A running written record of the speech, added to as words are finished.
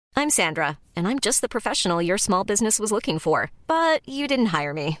I'm Sandra, and I'm just the professional your small business was looking for. But you didn't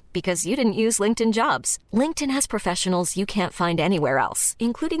hire me because you didn't use LinkedIn Jobs. LinkedIn has professionals you can't find anywhere else,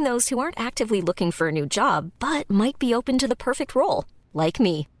 including those who aren't actively looking for a new job, but might be open to the perfect role, like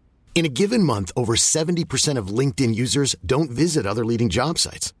me. In a given month, over 70% of LinkedIn users don't visit other leading job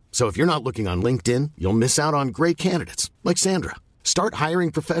sites. So if you're not looking on LinkedIn, you'll miss out on great candidates like Sandra. Start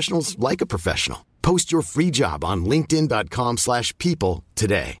hiring professionals like a professional. Post your free job on linkedin.com/people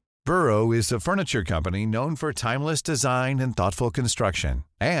today. Burrow is a furniture company known for timeless design and thoughtful construction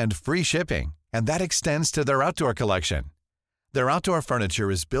and free shipping, and that extends to their outdoor collection. Their outdoor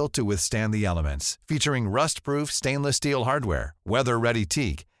furniture is built to withstand the elements, featuring rust-proof stainless steel hardware, weather-ready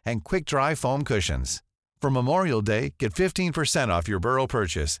teak, and quick-dry foam cushions. For Memorial Day, get 15% off your Burrow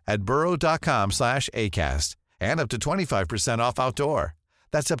purchase at burrow.com/ACAST and up to 25% off outdoor.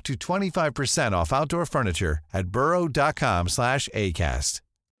 That's up to 25% off outdoor furniture at burrow.com/ACAST.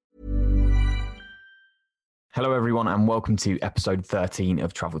 Hello, everyone, and welcome to episode 13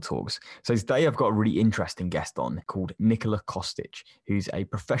 of Travel Talks. So today I've got a really interesting guest on called Nikola Kostic, who's a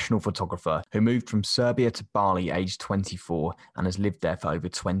professional photographer who moved from Serbia to Bali aged 24 and has lived there for over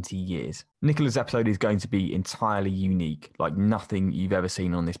 20 years. Nikola's episode is going to be entirely unique, like nothing you've ever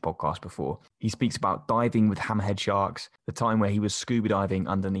seen on this podcast before. He speaks about diving with hammerhead sharks, the time where he was scuba diving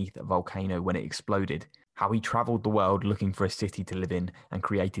underneath a volcano when it exploded, how he travelled the world looking for a city to live in and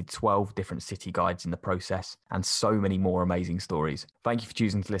created 12 different city guides in the process, and so many more amazing stories. Thank you for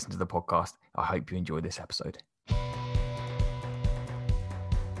choosing to listen to the podcast. I hope you enjoy this episode.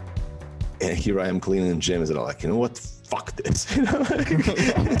 And here I am cleaning gyms and I'm like, you know what? Fuck this.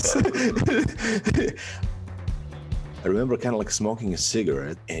 I remember kind of like smoking a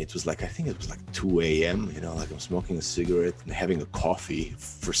cigarette, and it was like, I think it was like 2 a.m., you know, like I'm smoking a cigarette and having a coffee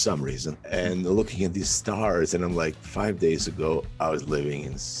for some reason and looking at these stars. And I'm like, 5 days ago, I was living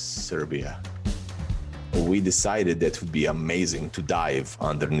in Serbia. We decided that would be amazing to dive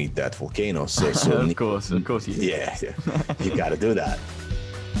underneath that volcano. So of course you did. Yeah, you got to do that.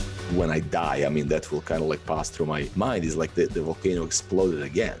 When I die, I mean, that will kind of like pass through my mind is like the volcano exploded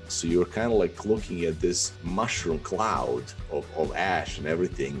again. So you're kind of like looking at this mushroom cloud of ash and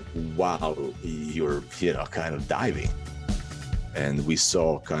everything while you're, you know, kind of diving. And we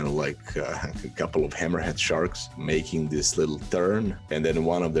saw kind of like a couple of hammerhead sharks making this little turn. And then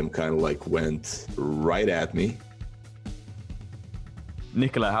one of them kind of like went right at me.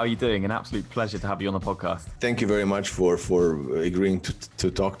 Nikola, how are you doing? An absolute pleasure to have you on the podcast. Thank you very much for agreeing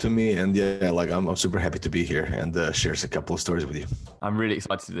to talk to me. And yeah, like I'm super happy to be here and share a couple of stories with you. I'm really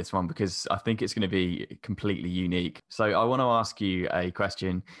excited for this one because I think it's going to be completely unique. So I want to ask you a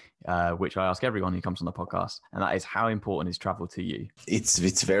question, which I ask everyone who comes on the podcast, and that is, how important is travel to you?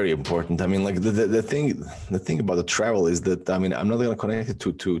 It's very important. I mean, like the thing about the travel is that, I mean, I'm not going to connect it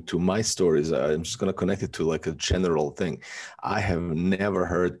to my stories. I'm just going to connect it to like a general thing. I have never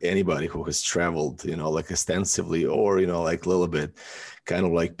heard anybody who has traveled, you know, like extensively or, you know, like a little bit kind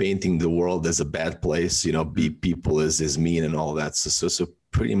of like painting the world as a bad place, you know, be people as mean and all that. So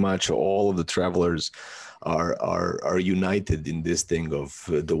pretty much all of the travelers are united in this thing of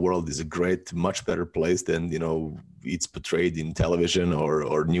the world is a great, much better place than, you know, it's portrayed in television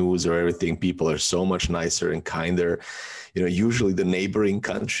or news or everything. People are so much nicer and kinder. You know, usually the neighboring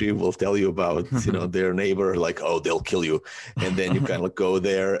country will tell you about, you know, their neighbor, like, oh, they'll kill you. And then you kind of go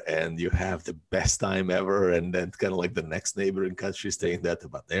there and you have the best time ever. And then kind of like the next neighboring country saying that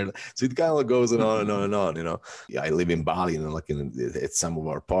about their. So it kind of goes on and on and on, you know. Yeah, I live in Bali, and like at some of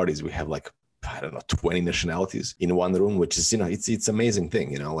our parties, we have like, I don't know, 20 nationalities in one room, which is, you know, it's amazing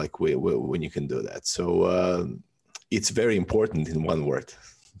thing, you know, like when you can do that. So it's very important in one word.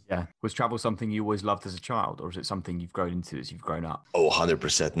 Yeah. Was travel something you always loved as a child, or is it something you've grown into as you've grown up? Oh,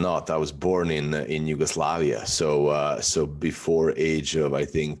 100% not. I was born in Yugoslavia. So before age of, I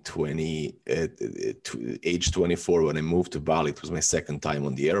think, age 24, when I moved to Bali, it was my second time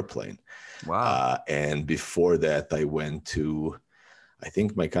on the airplane. Wow. And before that, I went to, I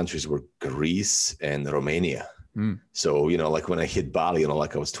think my countries were Greece and Romania. So, you know, like when I hit Bali, you know,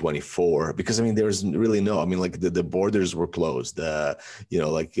 like I was 24, because I mean, there's really no, I mean, like the borders were closed, you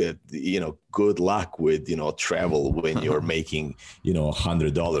know, like, you know, good luck with, you know, travel when you're making, you know,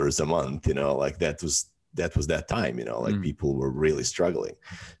 $100 a month, you know, like that was that time, you know, like people were really struggling.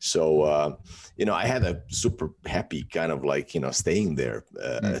 So, you know, I had a super happy kind of like, you know, staying there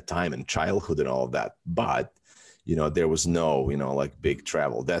time and childhood and all of that. But you know, there was no, you know, like big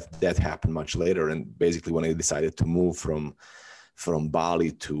travel that happened much later. And basically when I decided to move from from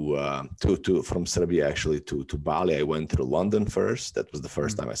Bali to from Serbia actually to Bali. I went through London first. That was the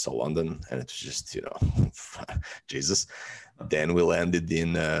first time I saw London, and it was just, you know, Jesus. Then we landed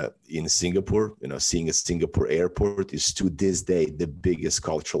in Singapore. You know, seeing a Singapore airport is to this day the biggest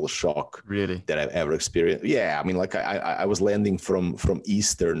cultural shock really that I've ever experienced. Yeah, I mean, like I was landing from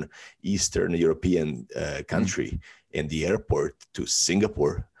Eastern European country, and the airport to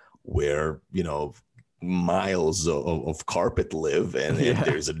Singapore, where, you know, miles of carpet live, and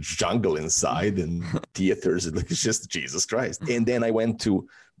there's a jungle inside, and theaters. It's just Jesus Christ. And then I went to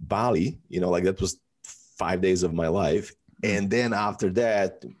Bali. You know, like that was 5 days of my life. And then after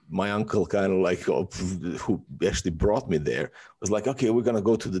that, my uncle kind of like, who actually brought me there, was like, okay, we're going to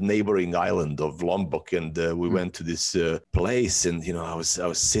go to the neighboring island of Lombok. And we went to this place, and, you know, I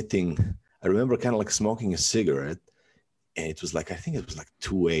was sitting, I remember kind of like smoking a cigarette, and it was like, I think it was like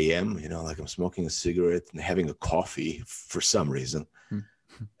 2 a.m., you know, like I'm smoking a cigarette and having a coffee for some reason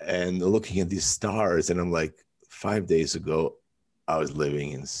and looking at these stars. And I'm like, 5 days ago, I was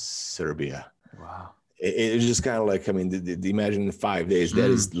living in Serbia. Wow. It's just kind of like, I mean, imagine 5 days, that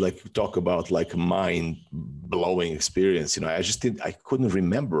is like, talk about like a mind blowing experience. You know, I couldn't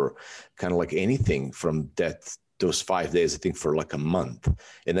remember kind of like anything from those 5 days, I think for like a month.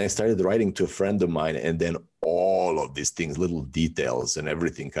 And I started writing to a friend of mine, and then all of these things, little details and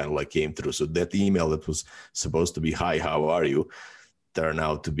everything kind of like came through. So that email that was supposed to be, hi, how are you? Turned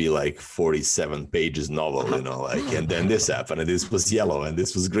out to be like 47 pages novel, you know, like, and then this happened, and this was yellow, and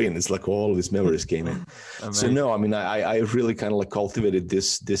this was green. It's like all of these memories came in. So no, I mean, I really kind of like cultivated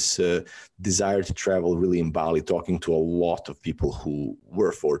this desire to travel really in Bali, talking to a lot of people who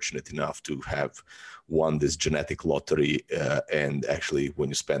were fortunate enough to have won this genetic lottery. And actually, when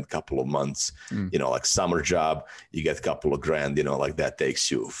you spend a couple of months, you know, like summer job, you get a couple of grand, you know, like that takes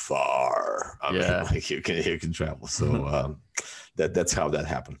you far. I mean, like you can travel. So, that's how that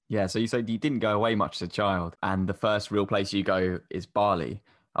happened. Yeah. So you said you didn't go away much as a child, and the first real place you go is Bali.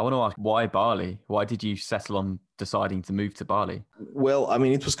 I want to ask, why Bali? Why did you settle on deciding to move to Bali? Well, I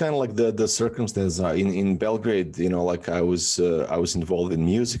mean, it was kind of like the circumstance in Belgrade. You know, like I was involved in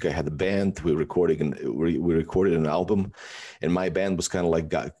music. I had a band. We recorded an album, and my band was kind of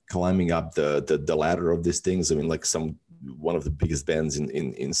like climbing up the ladder of these things. I mean, like one of the biggest bands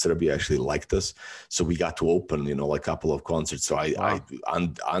in Serbia actually liked us, so we got to open, you know, like a couple of concerts. So I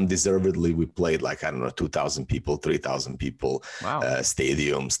undeservedly, we played like, I don't know, 2,000 people, 3,000 people,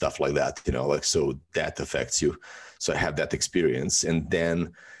 stadium, stuff like that, you know, like, so that affects you. So I had that experience, and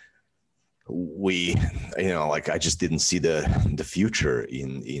then we, you know, like I just didn't see the future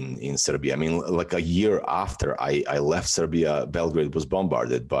in Serbia. I mean, like a year after I left Serbia, Belgrade was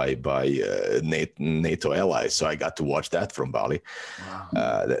bombarded by NATO allies, so I got to watch that from Bali.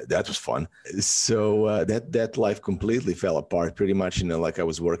 Wow. That was fun. So that life completely fell apart pretty much. You know, like I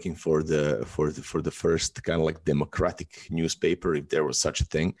was working for the first kind of like democratic newspaper, if there was such a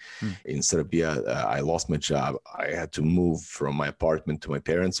thing, in Serbia. I lost my job. I had to move from my apartment to my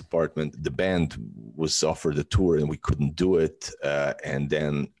parents' apartment. The band was offered a tour, and we couldn't do it. And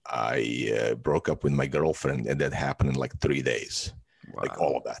then I broke up with my girlfriend, and that happened in like 3 days. Wow. Like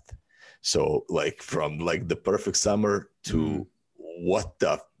all of that. So like from like the perfect summer to what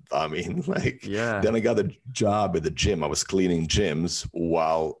the, I mean, like, then I got a job at the gym. I was cleaning gyms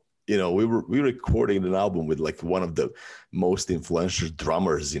while, you know, we were recording an album with like one of the most influential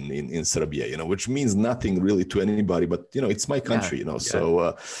drummers in Serbia, you know, which means nothing really to anybody, but, you know, it's my country, you know,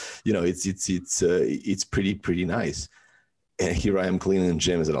 so, you know, it's pretty nice. And here I am cleaning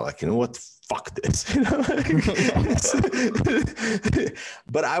gyms, and I'm like, you know what? Fuck this. You know?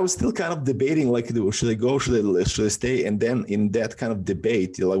 But I was still kind of debating, like, should I go? Should I stay? And then in that kind of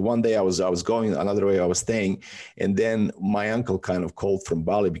debate, like one day I was going, another way I was staying. And then my uncle kind of called from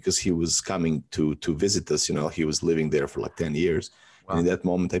Bali because he was coming to visit us. You know, he was living there for like 10 years. Wow. And in that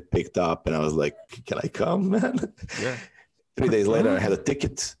moment I picked up and I was like, can I come, man? Yeah. 3 days later, I had a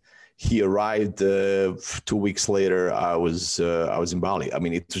ticket. He arrived 2 weeks later. I was in Bali. I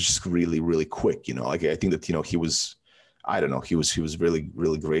mean, it was just really, really quick. You know, like I think that, you know, he was, I don't know, he was really,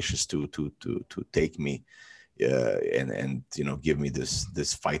 really gracious to take me, and you know, give me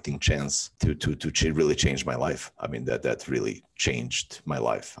this fighting chance to really change my life. I mean, that really changed my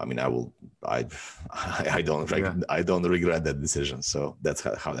life. I mean, I don't regret that decision. So that's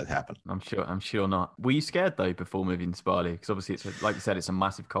how that happened. I'm sure not. Were you scared though before moving to Bali? Because obviously like you said, it's a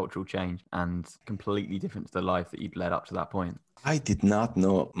massive cultural change and completely different to the life that you'd led up to that point. I did not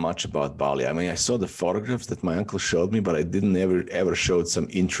know much about Bali. I mean, I saw the photographs that my uncle showed me, but I didn't ever showed some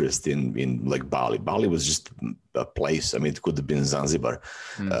interest in like Bali. Bali was just a place. I mean, it could have been Zanzibar.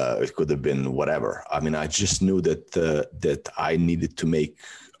 It could have been whatever. I mean, I just knew that I needed to make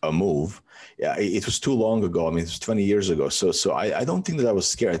a move. Yeah, it was too long ago. I mean, it was 20 years ago. So I don't think that I was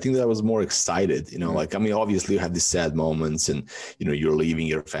scared. I think that I was more excited, like, I mean, obviously you have these sad moments and, you're leaving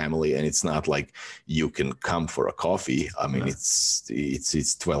your family and it's not like you can come for a coffee. I mean,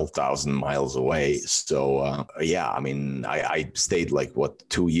 it's 12,000 miles away. So, yeah, I mean, I stayed like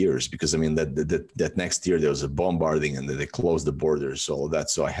 2 years because I mean, that next year there was a bombarding and then they closed the borders, all of that.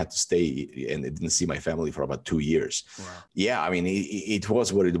 So I had to stay and I didn't see my family for about 2 years. Wow. Yeah. I mean, it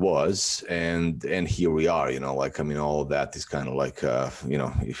was what it was. And here we are, like, I mean, all of that is kind of like, I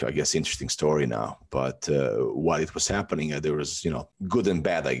guess, interesting story now. But while it was happening, there was, good and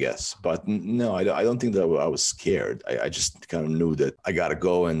bad, I guess. But no, I don't think that I was scared. I just kind of knew that I got to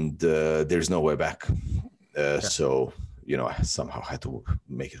go and there's no way back. So, I somehow had to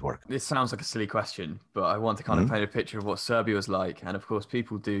make it work. This sounds like a silly question, but I want to kind of paint a picture of what Serbia was like. And of course,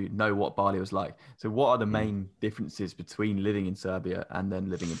 people do know what Bali was like. So what are the main differences between living in Serbia and then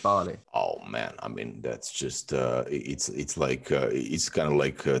living in Bali? Oh, man. I mean, that's just, it's like, it's kind of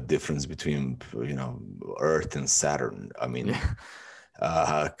like a difference between, Earth and Saturn. I mean,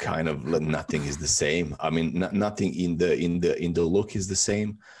 kind of nothing is the same. I mean, nothing in the look is the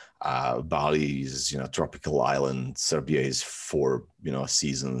same. Bali is, tropical island. Serbia is 4,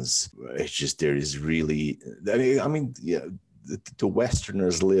 seasons. It's just, there is really, I mean, yeah, the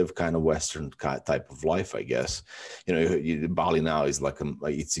Westerners live kind of Western type of life, I guess. Bali now is like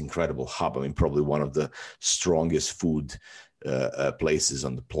it's incredible hub. I mean, probably one of the strongest food places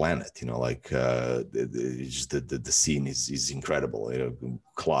on the planet. The scene is incredible.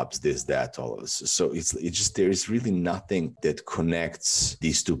 Clubs, this, that, all of this. So it's just, there is really nothing that connects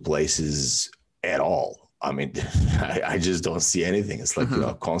these two places at all. I mean, I just don't see anything. It's like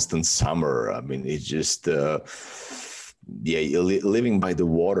constant summer. I mean, it's just living by the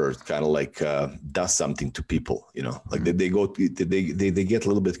water kind of like does something to people. Like they get a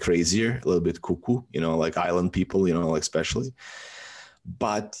little bit crazier, a little bit cuckoo. Like island people. Like especially.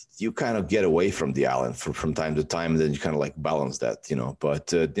 But you kind of get away from the island from time to time, and then you kind of like balance that, But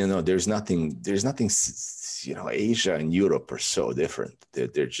there's nothing. Asia and Europe are so different.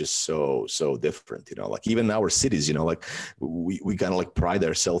 They're just so different. Like even our cities. Like we kind of like pride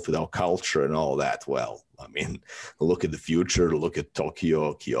ourselves with our culture and all that. Well, I mean, look at the future. Look at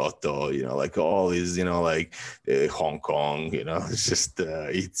Tokyo, Kyoto. Like all these. Like Hong Kong. It's just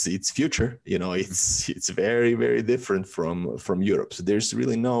it's future. It's very, very different from Europe. So there's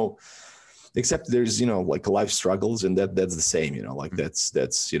really no, except there's like life struggles, and that's the same. Like that's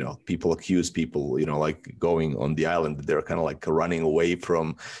people accuse people like going on the island, they're kind of like running away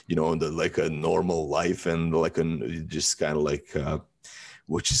from like a normal life, and like just kind of like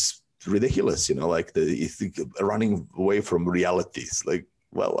which is ridiculous. Like running away from realities. Like,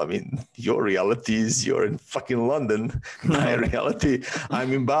 well, I mean, your reality is you're in fucking London. My reality,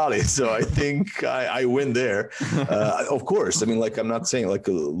 I'm in Bali. So I think I win there. Of course. I mean, like, I'm not saying like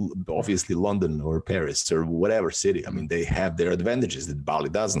obviously London or Paris or whatever city. I mean, they have their advantages that Bali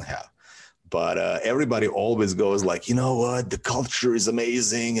doesn't have. But everybody always goes like, you know what, the culture is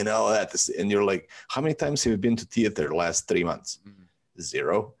amazing and all that. And you're like, how many times have you been to theater the last 3 months?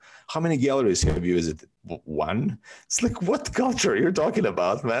 0. How many galleries have you visited? 1. It's like, what culture you're talking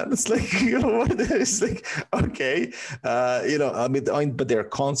about, man? It's like, it's like, okay, I mean, but there are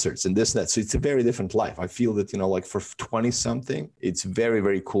concerts and this and that. So it's a very different life. I feel that, like for 20 something, it's very,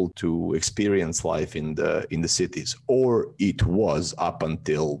 very cool to experience life in the cities, or it was up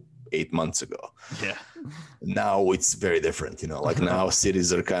until 8 months ago. Yeah. Now it's very different, like now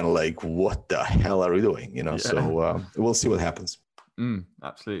cities are kind of like, what the hell are we doing? So we'll see what happens.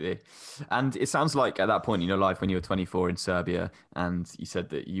 Absolutely. And it sounds like at that point in your life when you were 24 in Serbia, and you said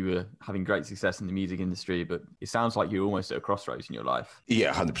that you were having great success in the music industry, but it sounds like you're almost at a crossroads in your life.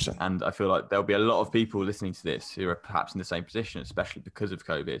 Yeah, 100%. And I feel like there'll be a lot of people listening to this who are perhaps in the same position, especially because of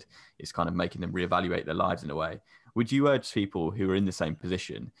COVID. It's kind of making them reevaluate their lives in a way. Would you urge people who are in the same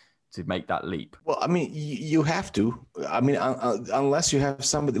position to make that leap? Well, I mean, you have to. I mean, unless you have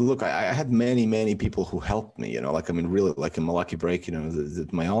somebody. Look, I had many people who helped me. Like, I mean, really, like in my lucky break,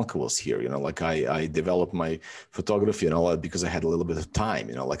 that my uncle was here. Like I developed my photography and all that because I had a little bit of time.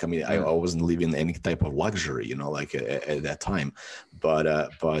 Like, I mean, I wasn't living any type of luxury. Like at that time, but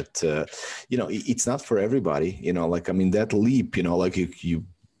it's not for everybody. Like, I mean, that leap. Like you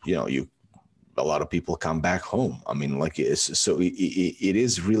a lot of people come back home. I mean, like, it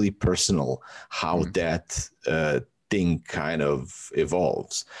is really personal how that thing kind of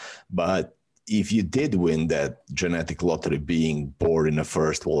evolves. But if you did win that genetic lottery, being born in a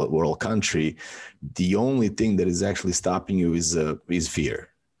first world country, the only thing that is actually stopping you is fear,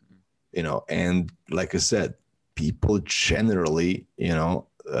 you know. And like I said, people generally, you know,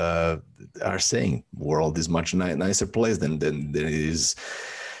 are saying world is much nicer place than it is,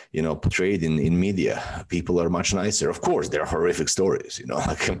 you know, portrayed in media. People are much nicer. Of course, there are horrific stories, you know,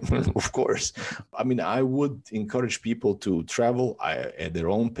 like, of course. I mean, I would encourage people to travel at their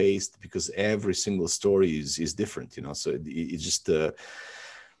own pace, because every single story is different, you know. So it's just,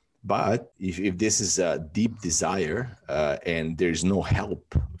 but if this is a deep desire and there's no help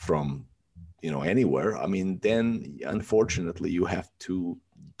from, you know, anywhere, I mean, then unfortunately you have to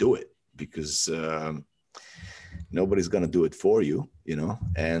do it, because nobody's going to do it for you, you know.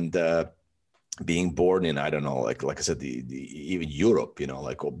 And being born in, I don't know, like I said, even Europe, you know,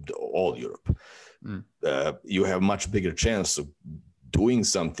 like all Europe, you have much bigger chance of doing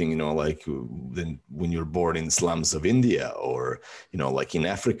something, you know, like than when you're born in slums of India, or, you know, like in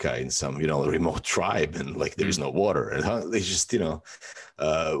Africa in some, you know, remote tribe, and like there is no water, and it's just, you know,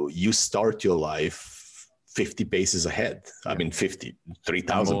 you start your life 50 paces ahead. I mean,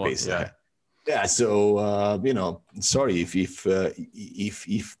 3,000 paces ahead. Yeah. So, you know, sorry, if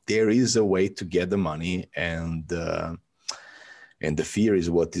there is a way to get the money, and the fear is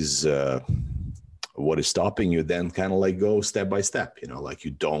what is stopping you, then kind of like go step by step, you know, like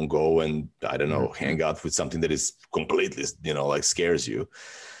you don't go and, I don't know, hang out with something that is completely, you know, like scares you.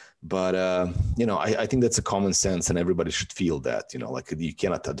 But, you know, I think that's a common sense, and everybody should feel that, you know, like you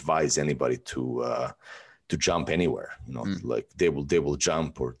cannot advise anybody to jump anywhere, you know, like they will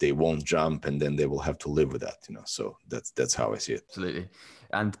jump or they won't jump, and then they will have to live with that, you know. So that's how I see it. Absolutely.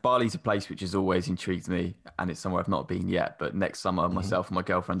 And Bali's a place which has always intrigued me, and it's somewhere I've not been yet, but next summer myself and my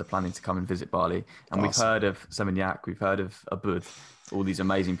girlfriend are planning to come and visit Bali. And We've heard of Seminyak, we've heard of Ubud, all these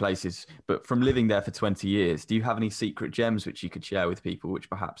amazing places. But from living there for 20 years, do you have any secret gems which you could share with people, which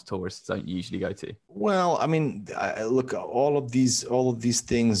perhaps tourists don't usually go to? Well, I mean, look, all of these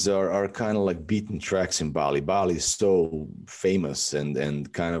things are kind of like beaten tracks in Bali. Bali is so famous,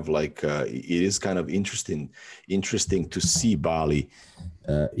 and kind of like it is kind of interesting to see Bali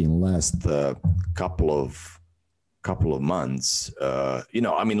in last couple of months. You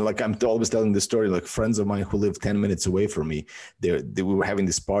know, I mean, like I'm always telling the story, like friends of mine who live 10 minutes away from me, we were having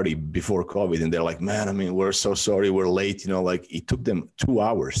this party before COVID, and they're like, man, I mean, we're so sorry, we're late, you know, like it took them 2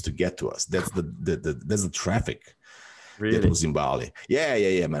 hours to get to us. That's the traffic. Really? That was in Bali.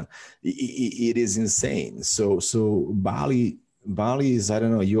 Yeah, man. It is insane. So Bali is, I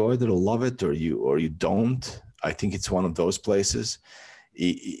don't know, you either love it or you don't. I think it's one of those places.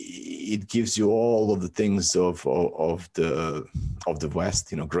 It gives you all of the things of the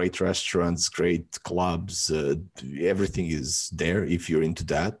West, you know, great restaurants, great clubs, everything is there. If you're into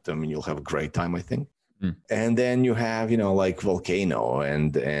that, I mean, you'll have a great time, I think. And then you have, you know, like volcano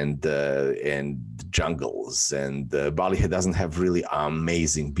and jungles, and Bali doesn't have really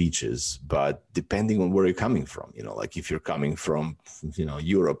amazing beaches, but depending on where you're coming from, you know, like if you're coming from, you know,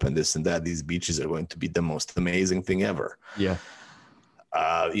 Europe and this and that, these beaches are going to be the most amazing thing ever. Yeah.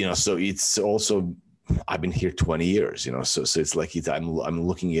 You know, so it's also, I've been here 20 years, you know, so it's like I'm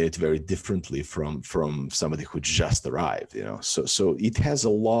looking at it very differently from somebody who just arrived, you know, so it has a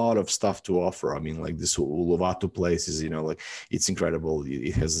lot of stuff to offer. I mean, like this Uluwatu place is, you know, like it's incredible.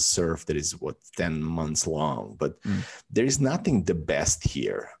 It has a surf that is 10 months long, but there is nothing the best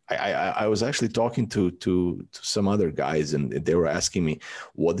here. I was actually talking to some other guys, and they were asking me,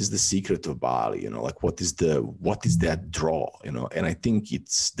 what is the secret of Bali? You know, like what is that draw, you know? And I think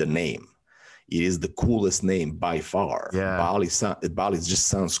it's the name. It is the coolest name by far. Yeah. Bali just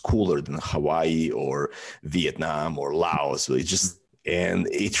sounds cooler than Hawaii or Vietnam or Laos. So and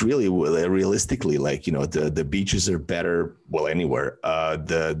it's really, realistically, like, you know, the beaches are better, well, anywhere.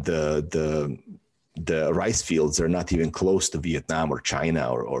 The rice fields are not even close to Vietnam or China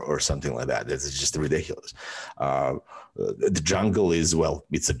or something like that. It's just ridiculous. The jungle is, well,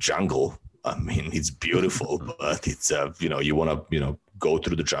 it's a jungle. I mean, it's beautiful, but it's, you know, you want to, you know, go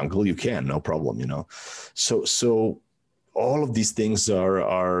through the jungle, you can, no problem, you know. So all of these things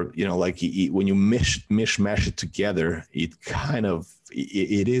are you know, like when you mishmash it together, it kind of,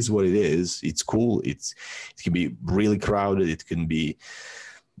 it is what it is. It's cool. It can be really crowded. It can be,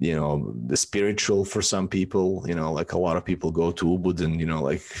 you know, the spiritual for some people, you know, like a lot of people go to Ubud and, you know,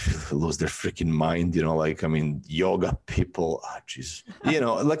 like lose their freaking mind, you know, like, I mean, yoga people, you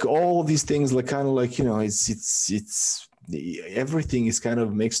know, like all of these things, like kind of like, you know, it's everything is kind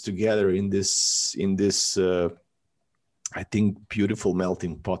of mixed together in this I think beautiful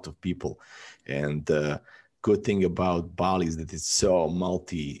melting pot of people. And good thing about Bali is that it's so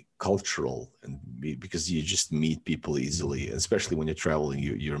multicultural, and because you just meet people easily, especially when you're traveling,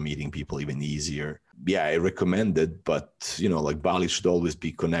 you're meeting people even easier. Yeah, I recommend it, but like Bali should always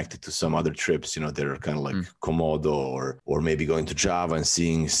be connected to some other trips, that are kind of like Komodo or maybe going to Java and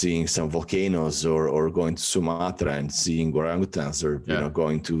seeing some volcanoes, or going to Sumatra and seeing orangutans, or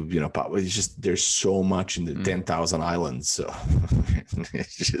going to it's just there's so much in the 10,000 islands, so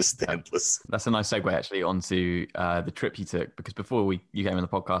it's just endless. That's a nice segue actually onto the trip you took, because before you came on the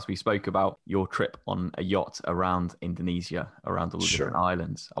podcast, we spoke about your trip on a yacht around Indonesia, around all the different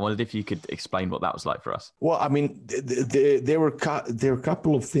islands. I wondered if you could explain what that was like for us. Well, I mean, there were a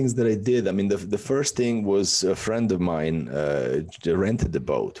couple of things that I did. I mean, the first thing was a friend of mine rented the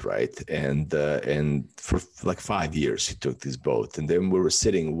boat, right? And for like 5 years he took this boat, and then we were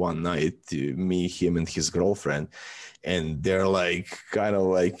sitting one night, me, him, and his girlfriend, and they're like kind of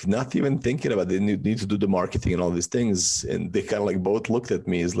like not even thinking about it. They need to do the marketing and all these things, and they kind of like both looked at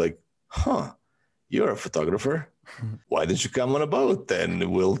me as like, "Huh, you're a photographer. Why didn't you come on a boat? And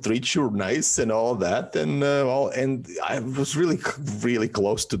we'll treat you nice and all that." And I was really, really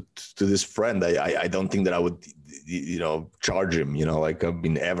close to this friend. I don't think that I would, charge him,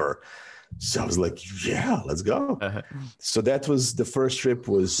 ever. So I was like, yeah, let's go. So that was the first trip,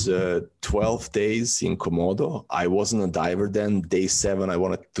 was 12 days in Komodo. I wasn't a diver then. Day 7, I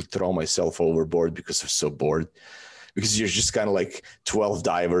wanted to throw myself overboard because I was so bored. Because you're just kind of like 12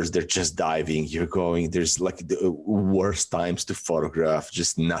 divers, they're just diving. You're going, there's like the worst times to photograph,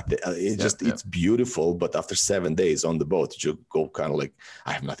 just nothing. It's beautiful. But after 7 days on the boat, you go kind of like,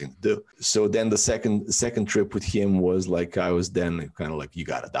 I have nothing to do. So then the second trip with him was like, I was then kind of like, you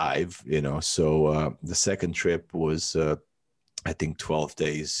got to dive, So the second trip was, I think 12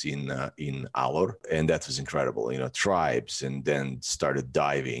 days in Alor, and that was incredible, tribes, and then started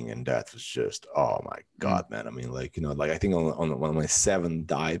diving, and that was just, oh my God, man. I mean, like I think on my 7th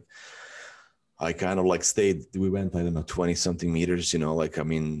dive, I kind of like stayed, we went, I don't know, 20 something meters, and I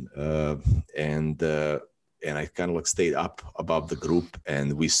kind of like stayed up above the group,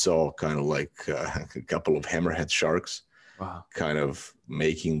 and we saw kind of like a couple of hammerhead sharks. Wow. Kind of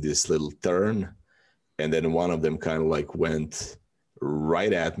making this little turn. And then one of them kind of like went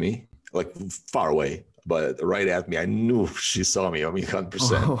right at me, like far away, but right at me. I knew she saw me,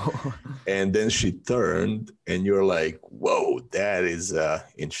 100%. Oh. And then she turned, and you're like, whoa, that is a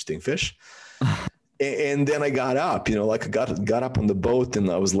interesting fish. And then I got up, like I got up on the boat, and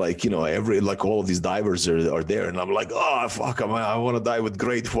I was like, all of these divers are there. And I'm like, oh, fuck, I want to dive with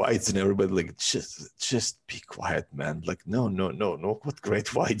great whites. And everybody like, just be quiet, man. Like, no. What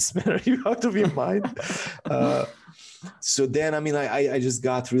great whites, man? Are you out of your mind? So then, I mean, I just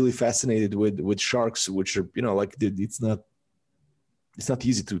got really fascinated with sharks, which are, like it's not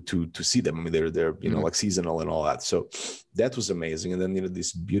easy to see them. I mean, they're like seasonal and all that. So that was amazing. And then,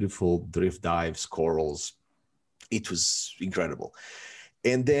 these beautiful drift dives, corals, it was incredible.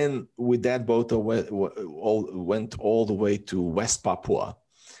 And then with that boat, I went all the way to West Papua,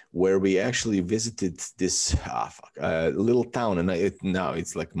 where we actually visited this little town. And now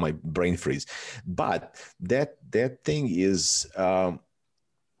it's like my brain freeze. But that thing is...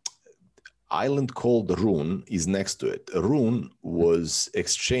 island called Rune is next to it. Rune was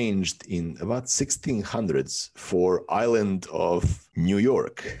exchanged in about 1600s for island of New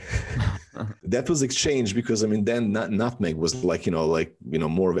York. That was exchanged because, I mean, then nutmeg was like,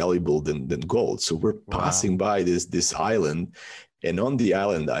 more valuable than gold. So we're passing by this island, and on the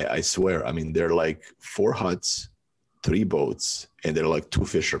island, I swear, I mean, there are like 4 huts, 3 boats, and there are like 2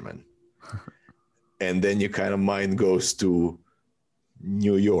 fishermen. And then your kind of mind goes to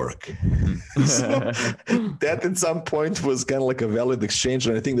New York. So that at some point was kind of like a valid exchange,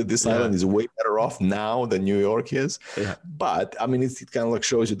 and I think that this island is way better off now than New York is. But I mean, it kind of like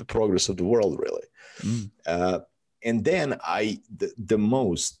shows you the progress of the world, really. And then the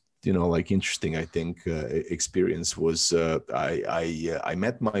most interesting, I think, experience was I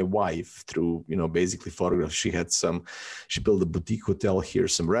met my wife through basically photographs. She built a boutique hotel here,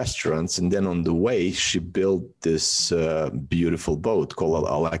 some restaurants, and then on the way she built this beautiful boat called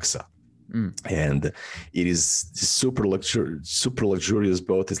Alexa. And it is super luxurious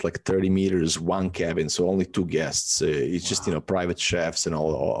boat. It's like 30 meters, 1 cabin, so only 2 guests. It's just private chefs and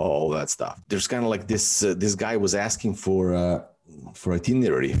all that stuff. There's kind of like this guy was asking for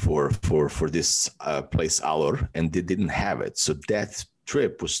itinerary for this place Alor, and they didn't have it. So that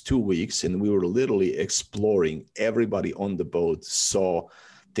trip was 2 weeks, and we were literally exploring. Everybody on the boat saw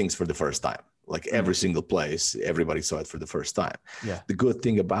things for the first time. Like every single place, everybody saw it for the first time. The good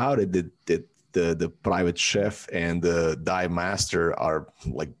thing about it that the private chef and the dive master are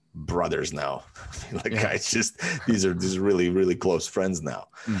like brothers now. These are really, really close friends now.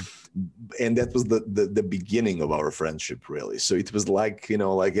 And that was the beginning of our friendship, really. So it was like,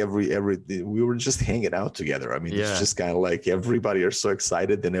 like every we were just hanging out together. I mean, it's just kind of like everybody are so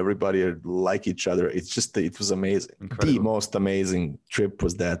excited and everybody are like each other. It was amazing. Incredible. The most amazing trip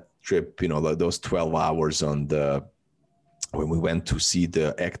was that trip, those 12 hours when we went to see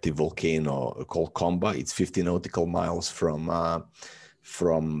the active volcano called Comba. It's 50 nautical miles from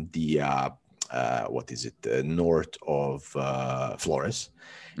the north of Flores.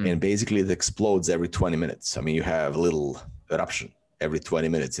 And basically it explodes every 20 minutes. I mean, you have a little eruption every 20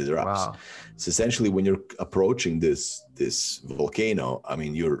 minutes. It erupts. Wow. So essentially, when you're approaching this volcano, I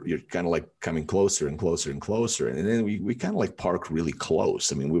mean, you're kind of like coming closer and closer and closer. And then we kind of like park really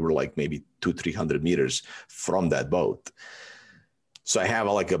close. I mean, we were like maybe 200-300 meters from that boat. So I have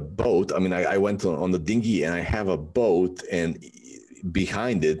like a boat. I mean, I went on the dinghy and I have a boat, and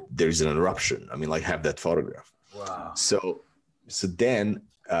behind it there's an eruption. I mean, like, have that photograph. Wow. So then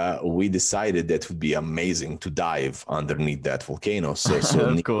we decided that would be amazing to dive underneath that volcano. So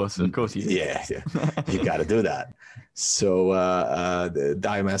of course you did. Yeah, you got to do that. So the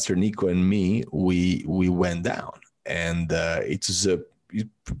dive master Nico and me, we went down, and it was a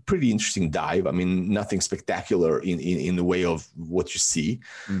pretty interesting dive. I mean, nothing spectacular in the way of what you see,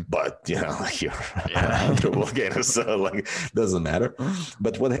 but like you're under a volcano, so like doesn't matter.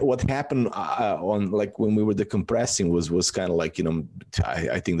 But what happened on, like, when we were decompressing was kind of like,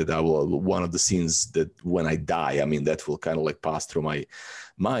 I think that one of the scenes that when I die, I mean, that will kind of like pass through my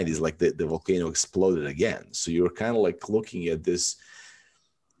mind, is like the volcano exploded again. So you're kind of like looking at this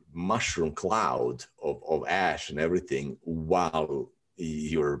mushroom cloud of ash and everything while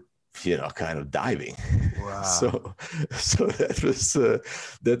you're kind of diving. Wow. So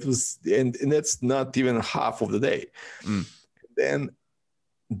that was and that's not even half of the day.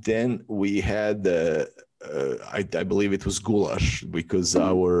 Then we had I believe it was goulash, because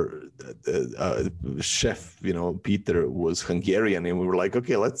our chef, Peter, was Hungarian, and we were like,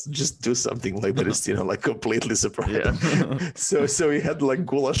 okay, let's just do something like that is, like completely surprising. Yeah. so we had like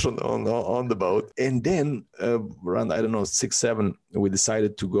goulash on the boat, and then around, I don't know, 6-7, we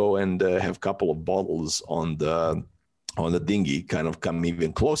decided to go and have a couple of bottles on the dinghy, kind of come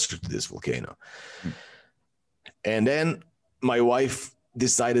even closer to this volcano. And then my wife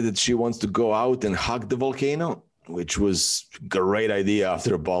decided that she wants to go out and hug the volcano, which was a great idea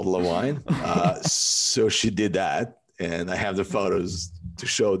after a bottle of wine. So she did that, and I have the photos to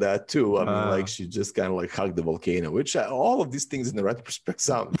show that too. I mean, like, she just kind of like hugged the volcano, which all of these things in the retrospect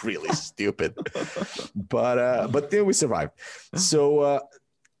sound really stupid, but then we survived. So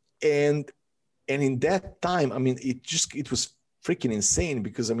and in that time, I mean, it was freaking insane,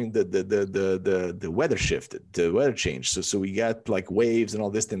 because I mean the weather shifted, the weather changed, so we got like waves and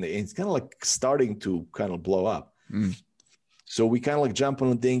all this, and it's kind of like starting to kind of blow up. So we kind of like jump on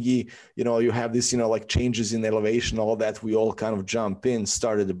the dinghy, you have this, like changes in elevation, all that. We all kind of jump in,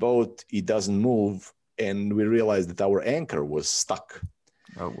 started the boat, it doesn't move, and we realized that our anchor was stuck.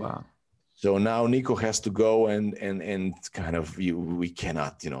 Oh wow. So now Nico has to go and kind of, we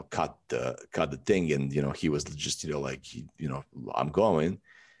cannot, cut the thing. And, he was just, like, I'm going.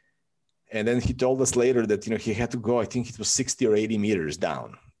 And then he told us later that, he had to go, I think it was 60 or 80 meters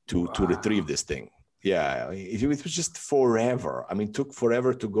down to retrieve this thing. Yeah, it was just forever. I mean, it took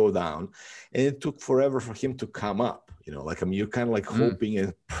forever to go down, and it took forever for him to come up. Like, I mean, you're kind of like hoping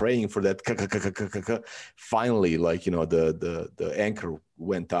and praying for that. Finally, like, the anchor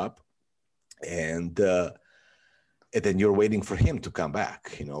went up. And then you're waiting for him to come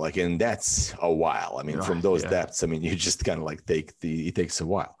back, like, and that's a while. I mean, from those depths, I mean, you just kind of like it takes a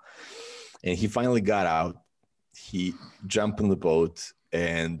while. And he finally got out. He jumped on the boat,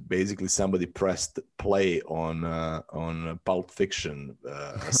 and basically somebody pressed play on Pulp Fiction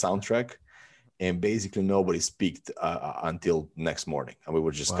soundtrack, and basically nobody speaked until next morning. And we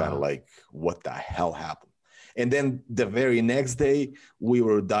were just kind of like, what the hell happened? And then the very next day, we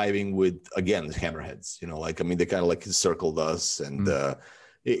were diving with, again, hammerheads, like, I mean, they kind of like encircled us. And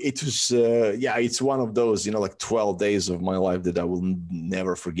it was, it's one of those, like 12 days of my life that I will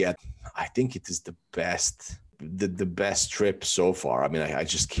never forget. I think it is the best trip so far. I mean, I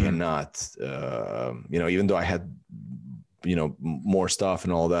just cannot, even though I had more stuff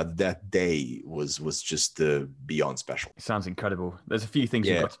and all that. That day was just beyond special. It sounds incredible. There's a few things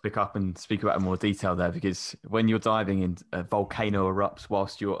you've got to pick up and speak about in more detail there, because when you're diving and a volcano erupts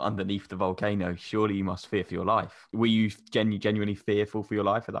whilst you're underneath the volcano, surely you must fear for your life. Were you genuinely fearful for your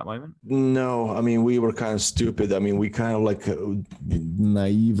life at that moment? No, I mean, we were kind of stupid. I mean, we kind of like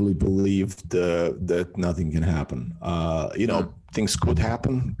naively believed that nothing can happen. Things could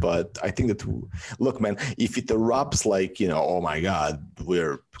happen, but I think that, look, man, if it erupts like, oh my God,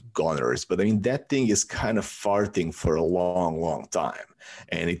 we're goners. But I mean, that thing is kind of farting for a long, long time.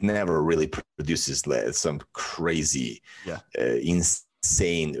 And it never really produces some crazy,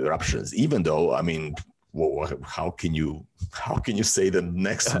 insane eruptions, even though, I mean, how can you say the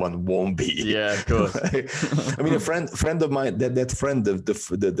next one won't be? Yeah, of course. I mean, a friend of mine, that friend of the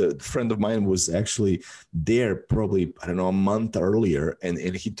friend of mine was actually there probably, I don't know, a month earlier, and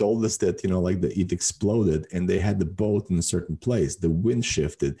he told us that it exploded and they had the boat in a certain place. The wind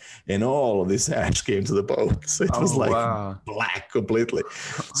shifted and all of this ash came to the boat, so it was black completely.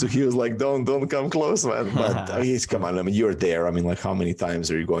 So he was like, "Don't come close, man." But I mean, come on, I mean, you're there. I mean, like, how many times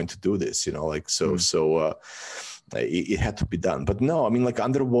are you going to do this? It had to be done. But no, I mean, like,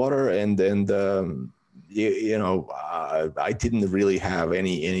 underwater and I didn't really have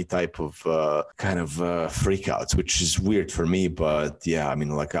any type of freakouts, which is weird for me. But yeah, I mean,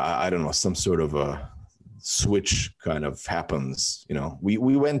 like, I don't know, some sort of a switch kind of happens. We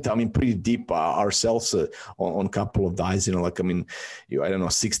went, I mean, pretty deep ourselves on a couple of dives, I don't know,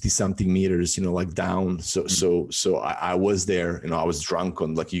 60 something meters, like down. So I was there, I was drunk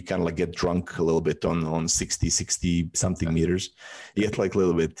on, like, you kind of like get drunk a little bit on 60 something meters. You get like a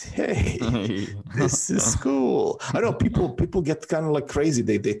little bit, hey, this is cool. I know people get kind of like crazy.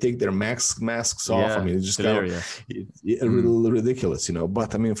 They take their masks off. I mean, it's just kind of a little ridiculous,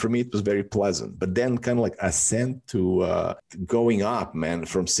 but I mean, for me, it was very pleasant. But then kind of like ascent to going up, man,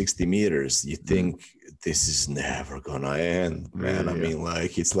 from 60 meters, you think this is never gonna end, man. I mean,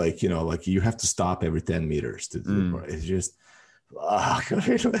 like, it's like, like you have to stop every 10 meters to do it. It's just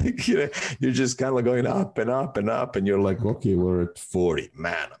you're just kind of like going up and up and up, and you're like, okay, we're at 40,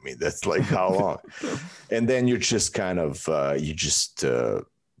 man. I mean, that's like how long? And then you're just kind of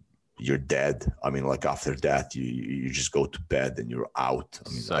you're dead. I mean, like, after that, you just go to bed and you're out. I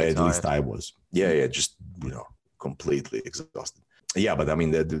mean, at least I was. Yeah, just completely exhausted. Yeah, but I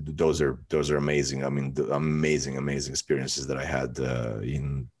mean, those are amazing. I mean, the amazing experiences that I had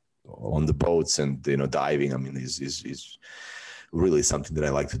on the boats and diving. I mean, is really something that I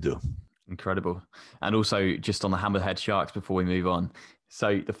like to do. Incredible. And also, just on the hammerhead sharks before we move on.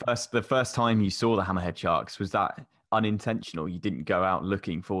 So the first time you saw the hammerhead sharks, was that unintentional? You didn't go out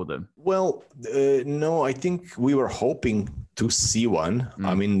looking for them? Well, no, I think we were hoping to see one.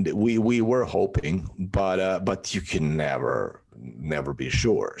 I mean, we were hoping, but you can never be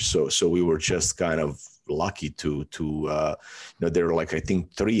sure. So we were just kind of lucky to there were like, I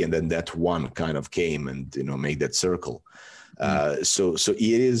think 3, and then that one kind of came and made that circle. So it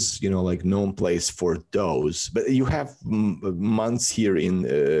is, like, known place for those, but you have months here in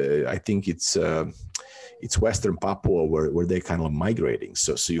I think it's Western Papua where they're kind of migrating.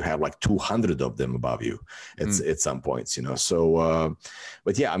 So you have like 200 of them above you at some points, So,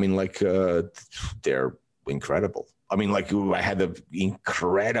 but yeah, I mean, like, they're incredible. I mean, like, I had an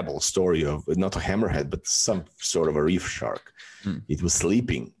incredible story of not a hammerhead, but some sort of a reef shark. It was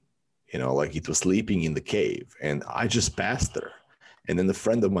sleeping, like, it was sleeping in the cave, and I just passed her. And then the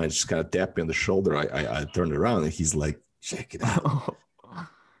friend of mine just kind of tapped me on the shoulder. I turned around and he's like, check it out.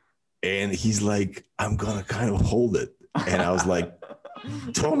 And he's like, I'm going to kind of hold it. And I was like,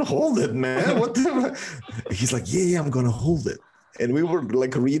 don't hold it, man. What the? He's like, yeah, I'm going to hold it. And we were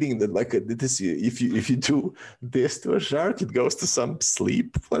like reading that, like, this, if you do this to a shark, it goes to some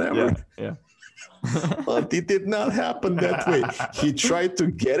sleep, whatever. Yeah. But it did not happen that way. He tried to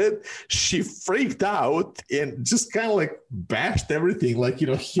get it. She freaked out and just kind of like bashed everything, like,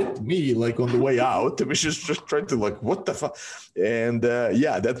 hit me like on the way out. I mean, she's just trying to, like, what the fuck? And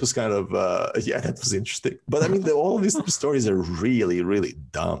that was kind of, that was interesting. But I mean, all of these stories are really, really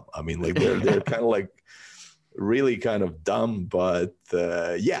dumb. I mean, like, they're kind of like really kind of dumb, but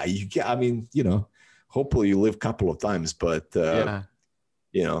I mean, hopefully you live a couple of times, but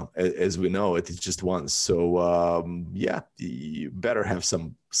as we know, it's just once. So you better have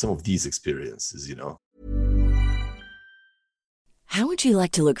some of these experiences, How would you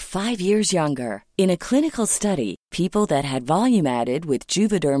like to look 5 years younger? In a clinical study, people that had volume added with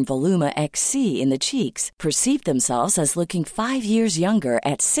Juvederm Voluma XC in the cheeks perceived themselves as looking 5 years younger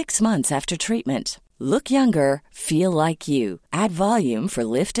at 6 months after treatment. Look younger, feel like you. Add volume for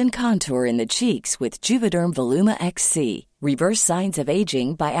lift and contour in the cheeks with Juvederm Voluma XC. Reverse signs of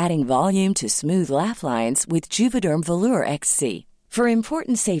aging by adding volume to smooth laugh lines with Juvederm Volure XC. For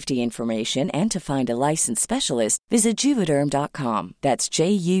important safety information and to find a licensed specialist, visit Juvederm.com. That's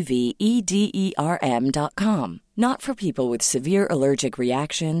JUVEDERM.com. Not for people with severe allergic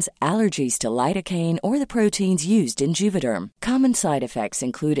reactions, allergies to lidocaine, or the proteins used in Juvederm. Common side effects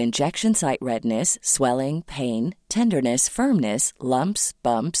include injection site redness, swelling, pain, tenderness, firmness, lumps,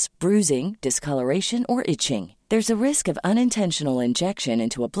 bumps, bruising, discoloration, or itching. There's a risk of unintentional injection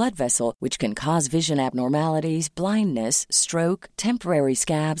into a blood vessel, which can cause vision abnormalities, blindness, stroke, temporary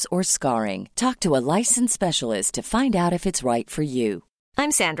scabs, or scarring. Talk to a licensed specialist to find out if it's right for you.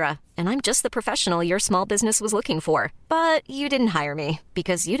 I'm Sandra, and I'm just the professional your small business was looking for. But you didn't hire me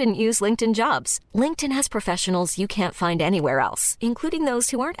because you didn't use LinkedIn Jobs. LinkedIn has professionals you can't find anywhere else, including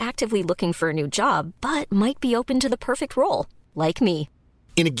those who aren't actively looking for a new job, but might be open to the perfect role, like me.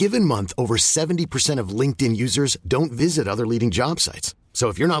 In a given month, over 70% of LinkedIn users don't visit other leading job sites. So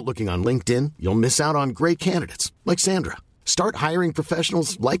if you're not looking on LinkedIn, you'll miss out on great candidates like Sandra. Start hiring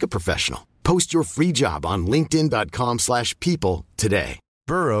professionals like a professional. Post your free job on linkedin.com/people today.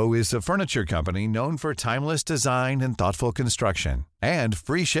 Burrow is a furniture company known for timeless design and thoughtful construction and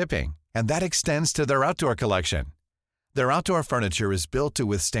free shipping, and that extends to their outdoor collection. Their outdoor furniture is built to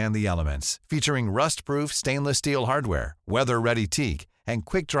withstand the elements, featuring rust-proof stainless steel hardware, weather-ready teak, and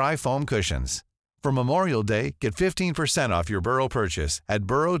quick-dry foam cushions. For Memorial Day, get 15% off your Burrow purchase at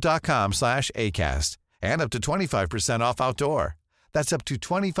burrow.com/ACAST and up to 25% off outdoor. That's up to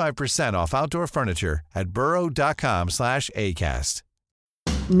 25% off outdoor furniture at burrow.com/ACAST.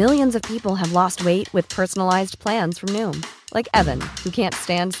 Millions of people have lost weight with personalized plans from Noom, like Evan, who can't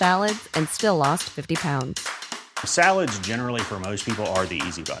stand salads and still lost 50 pounds. Salads generally for most people are the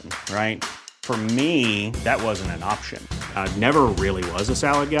easy button, right? For me, that wasn't an option. I never really was a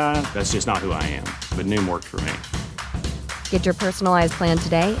salad guy. That's just not who I am. But Noom worked for me. Get your personalized plan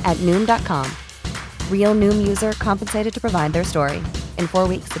today at Noom.com. Real Noom user compensated to provide their story. In 4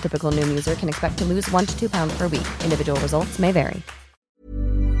 weeks, the typical Noom user can expect to lose 1 to 2 pounds per week. Individual results may vary.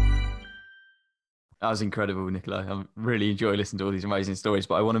 That was incredible, Nicola. I really enjoy listening to all these amazing stories,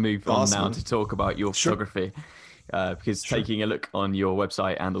 but I want to move on now to talk about your photography. Because taking a look on your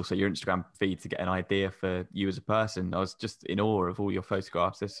website and also your Instagram feed to get an idea for you as a person, I was just in awe of all your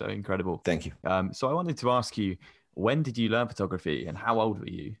photographs. They're so incredible. Thank you. So I wanted to ask you, when did you learn photography and how old were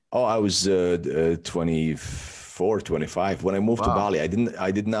you? Oh, I was 24, 25. When I moved to Bali, I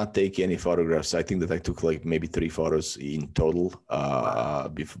did not take any photographs. I think that I took like maybe 3 photos in total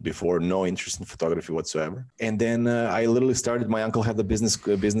before, no interest in photography whatsoever. And then I literally started, my uncle had a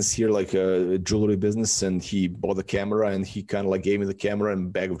business here, like a jewelry business, and he bought a camera and he kind of like gave me the camera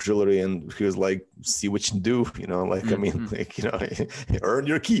and bag of jewelry, and he was like, see what you can do, I mean, earn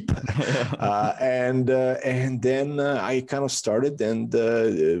your keep. And then I kind of started, and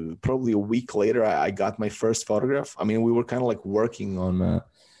probably a week later, I got my first photograph. I mean, we were kind of like working on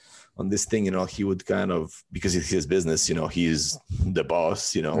this thing, he would kind of, because it's his business, he's the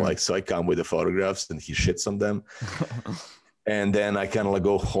boss, so I come with the photographs and he shits on them. And then I kind of like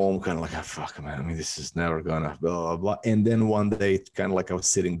go home, kind of like, fuck, man, I mean, this is never gonna blah, blah, blah. And then one day, kind of like I was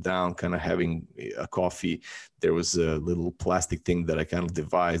sitting down, kind of having a coffee. There was a little plastic thing that I kind of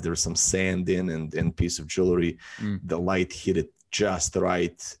devised. There was some sand in and piece of jewelry. The light hit it just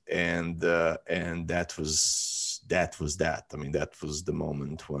right. And that was that. I mean, that was the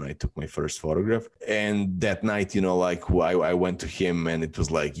moment when I took my first photograph. And that night, I went to him and it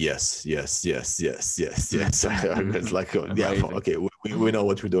was like, yes. I was like, oh, yeah, okay, we know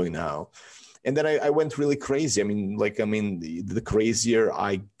what we're doing now. And then I went really crazy. The crazier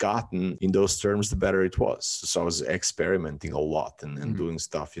I gotten in those terms, the better it was. So I was experimenting a lot and doing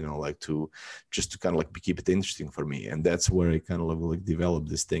stuff, to kind of like keep it interesting for me. And that's where I kind of like developed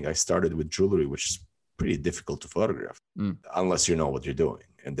this thing. I started with jewelry, which is pretty difficult to photograph unless you know what you're doing,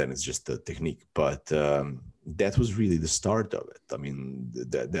 and then it's just the technique. But that was really the start of it. I mean,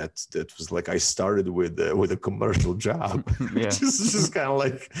 that was like I started with a commercial job. just kind of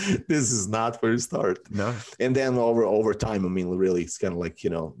like, this is not where you start. No. And then over time, I mean, really, it's kind of like,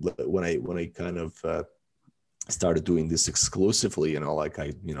 when I kind of started doing this exclusively, I think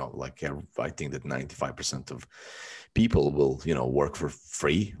that 95% of people will, work for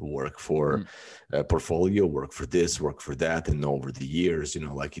free, work for a portfolio, work for this, work for that. And over the years, it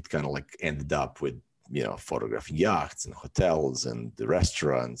kind of like ended up with, photographing yachts and hotels and the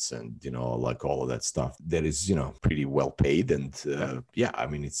restaurants and, like all of that stuff that is, pretty well paid. And I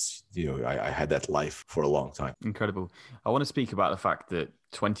mean, it's, I had that life for a long time. Incredible. I want to speak about the fact that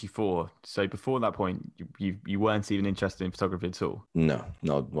 24. So before that point, you weren't even interested in photography at all? No,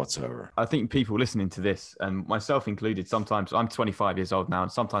 not whatsoever. I think people listening to this, and myself included, sometimes I'm 25 years old now,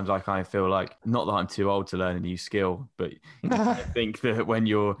 and sometimes I kind of feel like, not that I'm too old to learn a new skill, but I think that when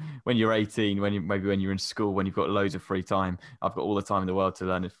you're 18, maybe when you're in school, when you've got loads of free time, I've got all the time in the world to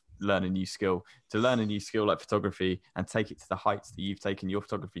learn a new skill. To learn a new skill like photography and take it to the heights that you've taken your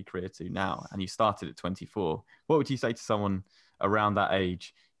photography career to now, and you started at 24, what would you say to someone around that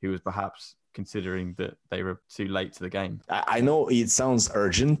age who was perhaps considering that they were too late to the game? I know it sounds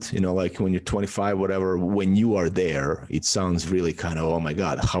urgent, like when you're 25, whatever, when you are there, it sounds really kind of, oh my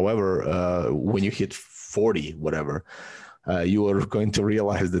God. However, when you hit 40, whatever, you are going to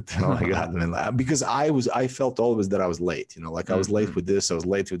realize that, oh my God, man, because I felt always that I was late, I was late with this, I was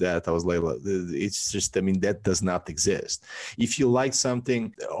late with that, I was late. It's just, that does not exist. If you like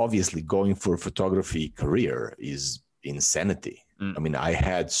something, obviously going for a photography career is insanity. I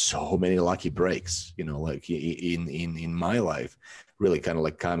had so many lucky breaks, like in my life, really kind of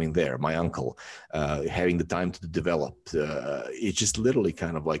like coming there, my uncle, having the time to develop. It just literally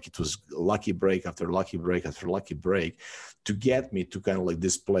kind of like, it was lucky break after lucky break after lucky break to get me to kind of like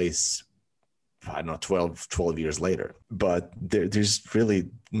this place, I don't know, 12 years later. But there's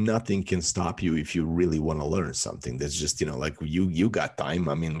really nothing can stop you if you really want to learn something. That's just, like you got time.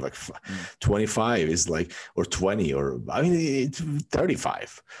 25 is like, or 20, or it's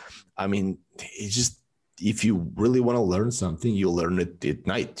 35. It's just, if you really want to learn something, you learn it at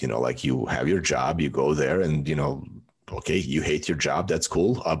night, like you have your job, you go there and, okay, you hate your job. That's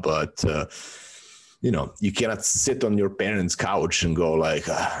cool. But you cannot sit on your parents' couch and go like,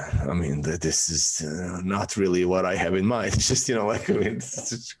 this is not really what I have in mind. It's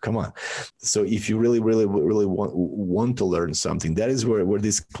just, come on. So if you really, really, really want to learn something, that is where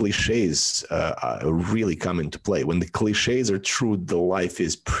these cliches really come into play. When the cliches are true, the life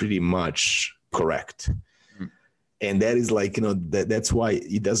is pretty much correct. And that is like, that's why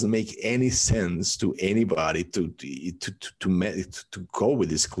it doesn't make any sense to anybody to go with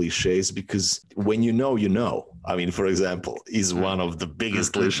these cliches, because when you know, for example, is one of the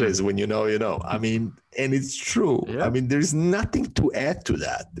biggest cliches. When you know, and it's true. Yeah. There's nothing to add to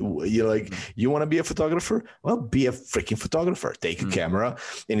that. You're like, you want to be a photographer? Well, be a freaking photographer. Take a camera,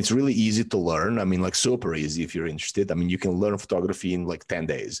 and it's really easy to learn. Like super easy if you're interested. You can learn photography in like 10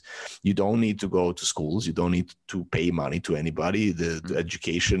 days. You don't need to go to schools. You don't need to pay money to anybody. The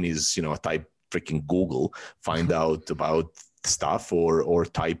education is, type freaking Google, find out about stuff, or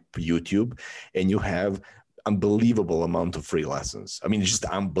type YouTube, and you have unbelievable amount of free lessons. Just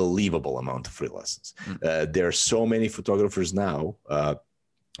unbelievable amount of free lessons. There are so many photographers now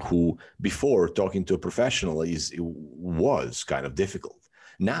who before talking to a professional it was kind of difficult.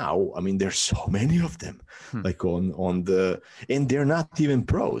 Now, there's so many of them, like on the, and they're not even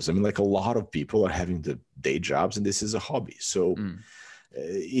pros. Like a lot of people are having the day jobs, and this is a hobby. So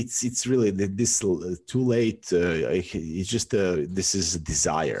it's really this too late. It's just this is a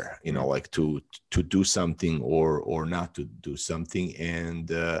desire, like to do something or not to do something,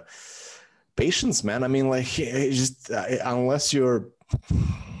 and patience, man. Just unless you're.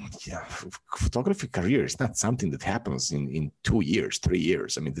 Yeah, photography career is not something that happens in 2 years, 3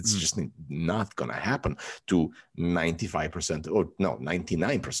 years. That's just not going to happen to 95% or no,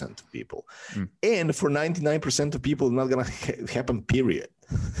 99% of people. And for 99% of people, it's not going to happen, period.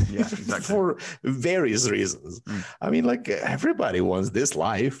 Yeah, exactly. For various reasons. Everybody wants this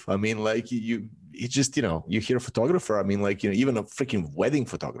life. It's just, you hear a photographer, even a freaking wedding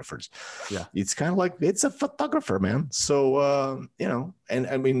photographers. Yeah. It's kind of like, it's a photographer, man. So, and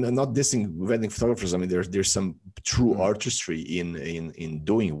I'm not dissing wedding photographers. There's some true artistry in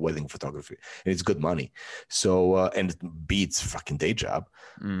doing wedding photography, and it's good money. So, and it beats fucking day job.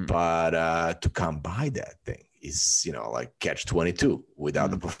 But to come by that thing is, like catch 22.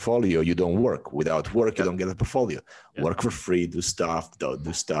 Without a portfolio, you don't work. Without work, you don't get a portfolio. Work for free, do stuff.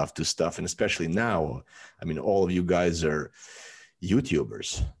 And especially now, all of you guys are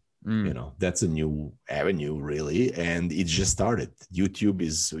YouTubers. That's a new avenue, really. And it just started.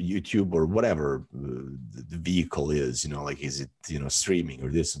 YouTube or whatever the vehicle is, is it, streaming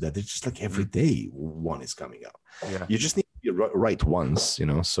or this or that. It's just like every day one is coming up. Yeah. You just need to be right once,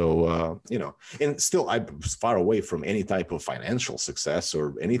 so, and still I'm far away from any type of financial success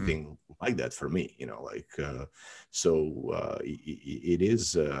or anything like that for me,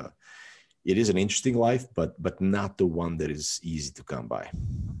 it is an interesting life, but not the one that is easy to come by.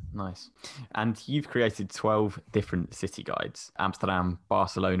 Nice. And you've created 12 different city guides: Amsterdam,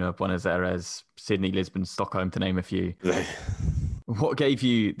 Barcelona, Buenos Aires, Sydney, Lisbon, Stockholm, to name a few. What gave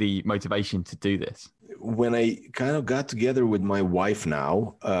you the motivation to do this? when I kind of got together with my wife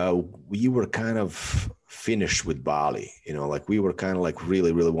now, we were kind of finished with Bali. Like we were kind of like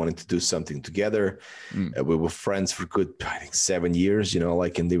really, really wanting to do something together. We were friends for good, I think, 7 years.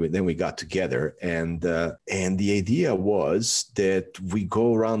 And then we got together, and the idea was that we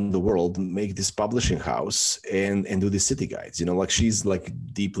go around the world, make this publishing house, and do the city guides. Like she's like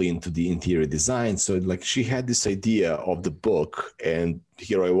deeply into the interior design, so like she had this idea of the book, and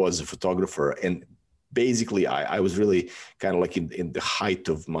here I was, a photographer, and basically I was really kind of like in the height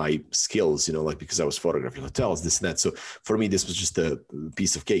of my skills, like because I was photographing hotels, this and that. So for me, this was just a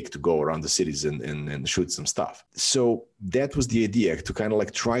piece of cake to go around the cities and shoot some stuff. So that was the idea, to kind of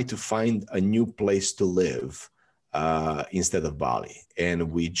like try to find a new place to live instead of Bali.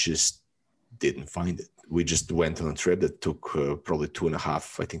 And we just didn't find it. We just went on a trip that took probably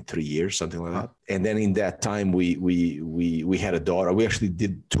 2.5, I think 3 years, something like that. And then in that time, we had a daughter. We actually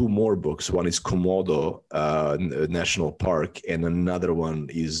did 2 more books. One is Komodo National Park, and another one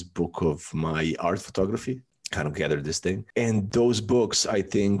is book of my art photography. Kind of gathered this thing. And those books, I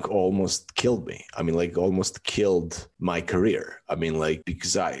think, almost killed me. I mean, like almost killed my career. I mean, like,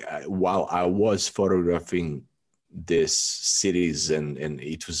 because while I was photographing this cities and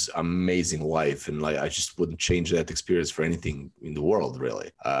it was amazing life, and like I just wouldn't change that experience for anything in the world,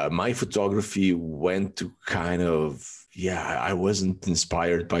 really. My photography went to kind of, I wasn't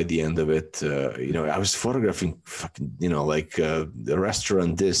inspired by the end of it. I was photographing fucking, the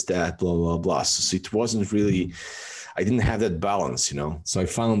restaurant, this, that, blah, blah, blah. So it wasn't really, I didn't have that balance, So I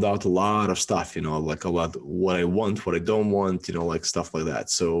found out a lot of stuff, like a lot what I want, what I don't want, like stuff like that.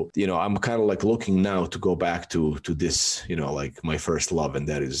 So, I'm kind of like looking now to go back to this, like my first love, and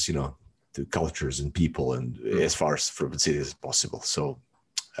that is, the cultures and people, and as far as from the city as possible. So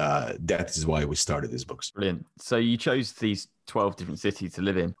that is why we started these books. Brilliant. So you chose these 12 different cities to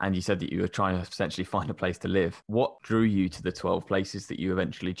live in, and you said that you were trying to essentially find a place to live. What drew you to the 12 places that you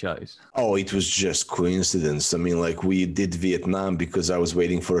eventually chose? Oh, it was just coincidence. I mean, like we did Vietnam because I was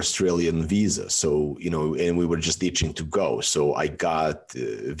waiting for Australian visa. So, and we were just itching to go. So we got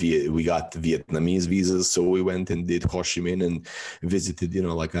Vietnamese visas. So we went and did Ho Chi Minh and visited,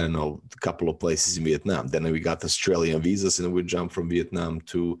 a couple of places in Vietnam. Then we got Australian visas, and we jumped from Vietnam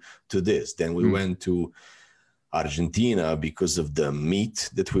to this. Then we went to Argentina because of the meat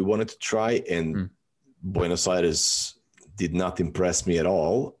that we wanted to try, and Buenos Aires did not impress me at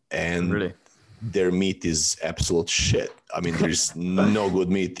all. And really? Their meat is absolute shit. I mean, there's no good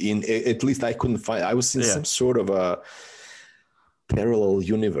meat at least I couldn't find. I was in some sort of a parallel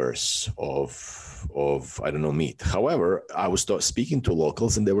universe of I don't know, meat. However, I was speaking to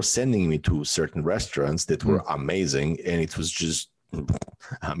locals, and they were sending me to certain restaurants that were amazing, and it was just,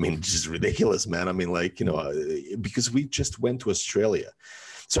 I mean, just ridiculous, man. I mean, like, because we just went to Australia.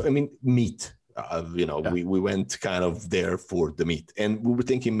 So, I mean, meat, we went kind of there for the meat, and we were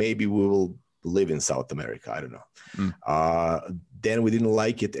thinking maybe we will live in South America. I don't know. Then we didn't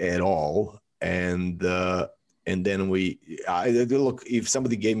like it at all. And then look, if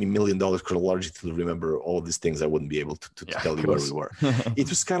somebody gave me $1 million chronologically to remember all these things, I wouldn't be able to tell you where we were. It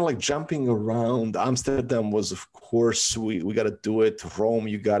was kind of like jumping around. Amsterdam was, of course, we got to do it. Rome,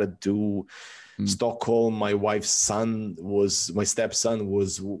 you got to do. Stockholm, my stepson was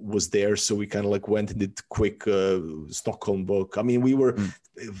there. So we kind of like went and did quick Stockholm book. I mean, we were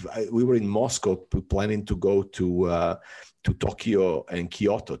in Moscow planning to go to Tokyo and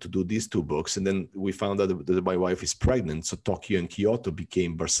Kyoto to do these 2 books. And then we found out that my wife is pregnant. So Tokyo and Kyoto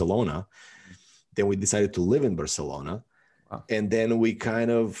became Barcelona. Then we decided to live in Barcelona. Wow. And then we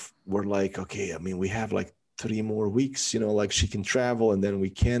kind of were like, okay, I mean, we have like 3 more weeks, like she can travel, and then we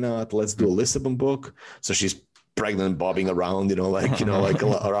cannot. Let's do a Lisbon book. So she's pregnant, bobbing around,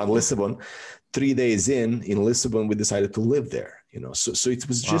 around Lisbon. 3 days in Lisbon, we decided to live there. So it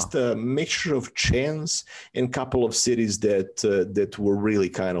was just a mixture of chance and a couple of cities that were really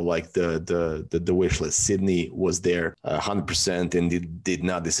kind of like the wish list. Sydney was there 100%, and it did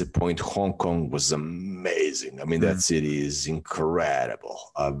not disappoint. Hong Kong was amazing. I mean, that city is incredible.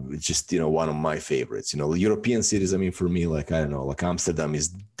 Just, one of my favorites. European cities, I mean, for me, like, I don't know, like Amsterdam is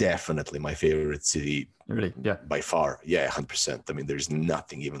definitely my favorite city. Really? Yeah. By far. Yeah, 100%. I mean, there's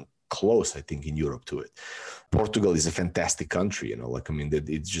nothing even close, I think, in Europe to it. Portugal is a fantastic country, like, I mean, that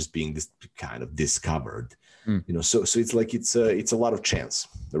it's just being this kind of discovered, so it's like, it's a lot of chance,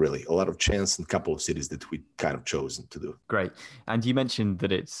 really, a lot of chance, and a couple of cities that we kind of chosen to do. Great. And you mentioned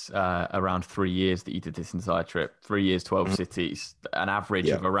that it's around 3 years that you did this entire trip, 3 years, 12 cities, an average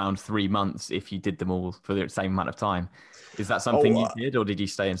of around 3 months if you did them all for the same amount of time. Is that something you did, or did you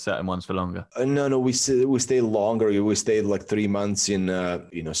stay in certain ones for longer? No, we stayed longer. We stayed like 3 months in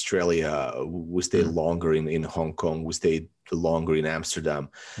Australia. We stayed longer in Hong Kong. We stayed longer in Amsterdam.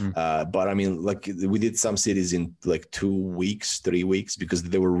 But I mean, like we did some cities in like 2 weeks, 3 weeks, because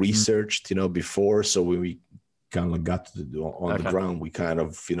they were researched, before. So when we kind of got on the ground, we kind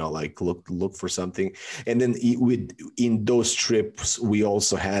of like look for something. And then in those trips we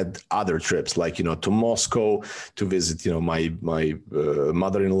also had other trips, like to Moscow to visit my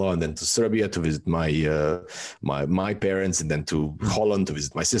mother-in-law, and then to Serbia to visit my parents, and then to Holland to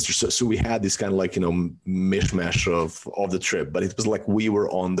visit my sister. So we had this kind of like mishmash of the trip, but it was like we were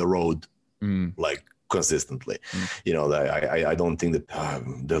on the road like consistently. I don't think that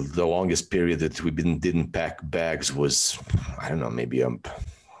the longest period that we didn't pack bags was, I don't know, maybe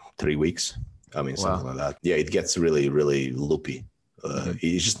 3 weeks. I mean, something like that. Yeah, it gets really, really loopy.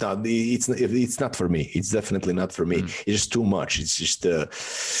 It's just not. It's not for me. It's definitely not for me. It's just too much. It's just.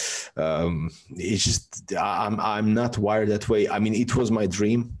 I'm not wired that way. I mean, it was my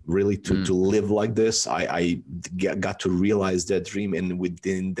dream really to live like this. I got to realize that dream, and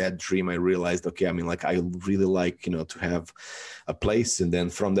within that dream, I realized, okay, I mean, like I really like to have a place, and then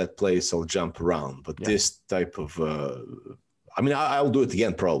from that place I'll jump around. But this type of I mean, I'll do it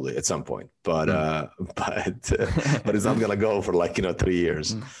again probably at some point, but it's not gonna go for like 3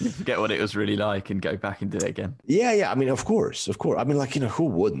 years. You forget what it was really like and go back and do it again. Yeah. I mean, of course. I mean, like who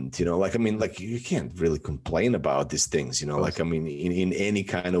wouldn't? Like I mean, like you can't really complain about these things. Like I mean, in any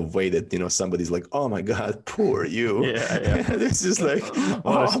kind of way that somebody's like, oh my God, poor you. Yeah. This is like,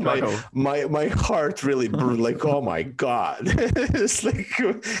 my heart really like, oh my God. It's like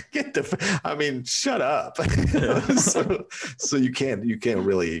I mean, shut up. So you can't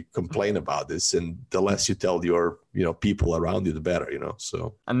really complain about this, and the less you tell your people around you, the better.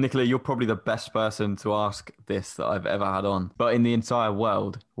 So. And Nicola, you're probably the best person to ask this that I've ever had on. But in the entire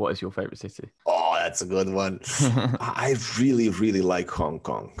world, what is your favorite city? Oh, that's a good one. I really, really like Hong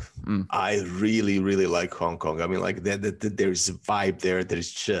Kong. I really, really like Hong Kong. I mean, like there's a vibe there that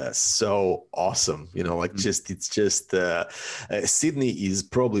is just so awesome. It's just Sydney is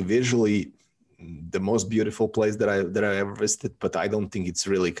probably visually the most beautiful place that I ever visited, but I don't think it's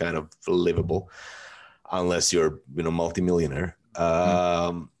really kind of livable unless you're multimillionaire.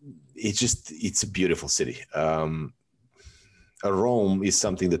 It's a beautiful city. Rome is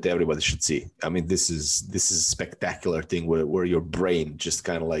something that everybody should see. I mean, this is a spectacular thing where your brain just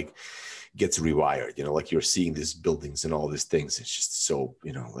kind of like gets rewired. Like you're seeing these buildings and all these things. It's just so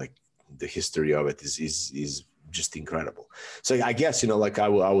like the history of it is just incredible. So I guess like I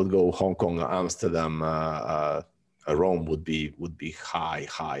would go Hong Kong, Amsterdam, Rome would be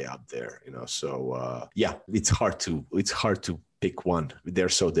high up there. So yeah, it's hard to pick one. They're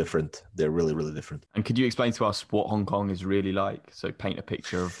so different. They're really, really different. And could you explain to us what Hong Kong is really like? So paint a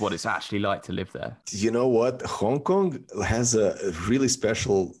picture of what it's actually like to live there. You know what? Hong Kong has a really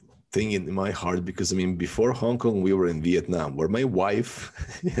special thing in my heart, because I mean, before Hong Kong, we were in Vietnam, where my wife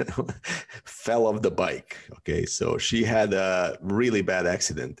fell off the bike. Okay, so she had a really bad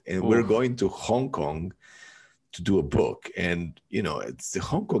accident, and we're going to Hong Kong to do a book, and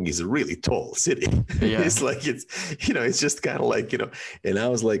Hong Kong is a really tall city. It's like it's just kind of like and I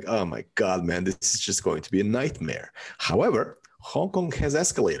was like, oh my God, man, this is just going to be a nightmare. However, Hong Kong has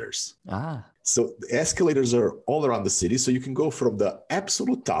escalators. So the escalators are all around the city, so you can go from the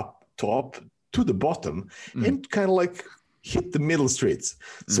absolute top to the bottom and kind of like hit the middle streets.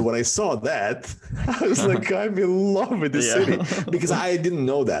 So when I saw that, I was like, I'm in love with the city, because I didn't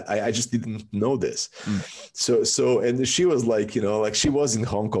know that. I just didn't know this. So and she was like, like she was in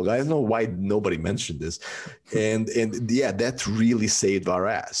Hong Kong. I don't know why nobody mentioned this. And yeah, that really saved our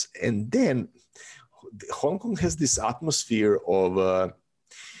ass. And then Hong Kong has this atmosphere of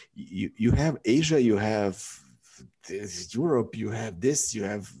you have Asia, you have Europe, you have this, you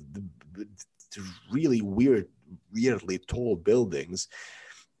have the really weirdly tall buildings.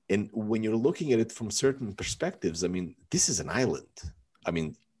 And when you're looking at it from certain perspectives, I mean, this is an island. I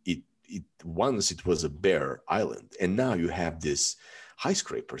mean, it once it was a bare island, and now you have these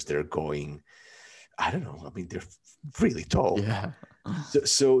skyscrapers that are going, I don't know, I mean, they're really tall. Yeah.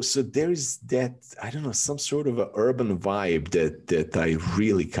 So there is that, I don't know, some sort of an urban vibe that I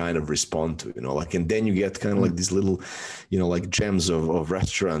really kind of respond to, like, and then you get kind of like these little, like gems of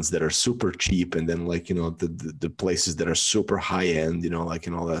restaurants that are super cheap, and then like, the places that are super high end, like,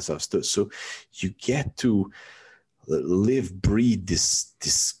 and all that stuff. So you get to breathe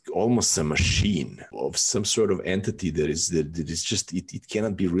this almost a machine of some sort of entity that is just, it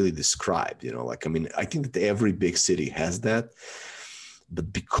cannot be really described, like, I mean, I think that every big city has that.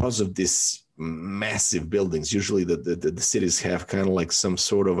 But because of this massive buildings. Usually the cities have kind of like some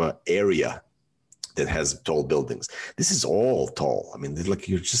sort of a area that has tall buildings. This is all tall. I mean, like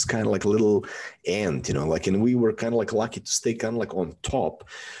you're just kind of like a little ant, you know, like, and we were kind of like lucky to stay kind of like on top.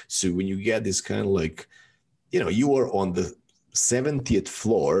 So when you get this kind of like, you know, you are on the 70th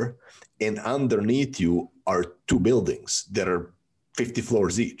floor and underneath you are two buildings that are 50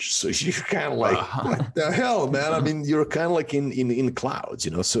 floors each. So you're kind of like, what the hell, man? I mean, you're kind of like in clouds,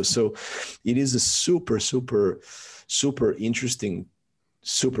 you know? So it is a super interesting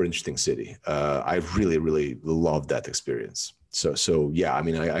city. I really, really love that experience. So yeah, I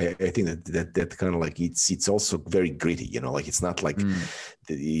mean, I think that kind of like it's also very gritty, you know, like it's not like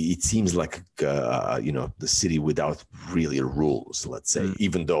it seems like you know, the city without really rules, let's say,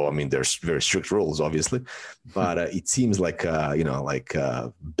 even though I mean there's very strict rules obviously, but it seems like you know, like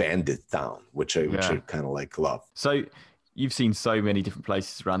bandit town, which I kind of like love. So you've seen so many different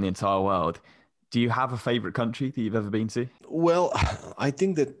places around the entire world. Do you have a favorite country that you've ever been to? Well, I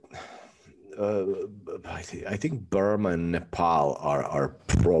think that I think Burma and Nepal are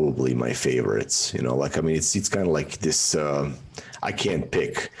probably my favorites. You know, like, I mean, it's kind of like this. I can't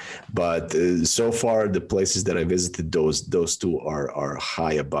pick, but so far the places that I visited, those two are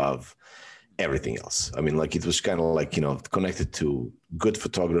high above everything else. I mean, like, it was kind of like, you know, connected to good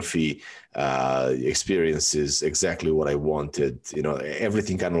photography, experiences, exactly what I wanted. You know,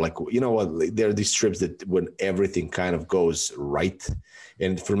 everything kind of like, you know what, there are these trips that when everything kind of goes right.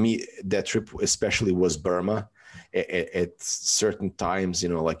 And for me, that trip especially was Burma. At certain times, you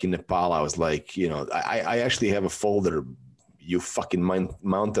know, like in Nepal, I was like, you know, I actually have a folder, "You fucking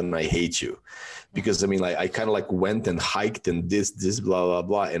mountain, I hate you," because I mean, like, I kind of like went and hiked and this blah blah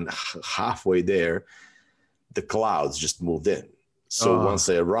blah, and halfway there, the clouds just moved in. So once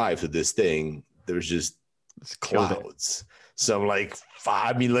I arrived at this thing, there's just clouds. So I'm like,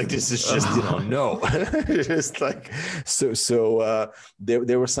 I mean, like, this is just, you know, no. Just like, so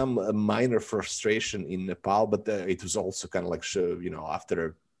there was some minor frustration in Nepal, but it was also kind of like, you know,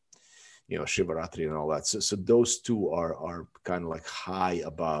 after, you know, Shivaratri and all that. So those two are kind of like high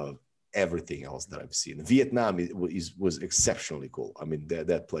above everything else that I've seen. Vietnam was exceptionally cool. I mean,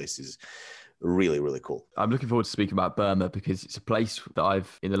 that place is really, really cool. I'm looking forward to speaking about Burma because it's a place that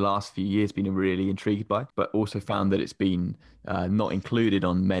I've, in the last few years, been really intrigued by, but also found that it's been not included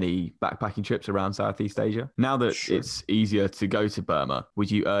on many backpacking trips around Southeast Asia. Now that it's easier to go to Burma, would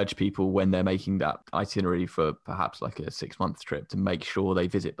you urge people when they're making that itinerary for perhaps like a 6-month trip to make sure they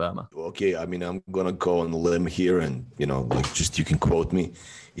visit Burma? Okay, I mean, I'm going to go on a limb here and, you know, like, just, you can quote me.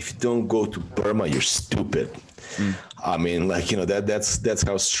 If you don't go to Burma, you're stupid. I mean, like, you know, that's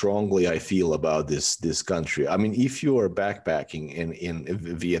how strongly I feel about this country. I mean, if you are backpacking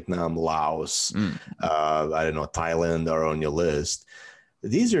in Vietnam, Laos, I don't know, Thailand are on your list,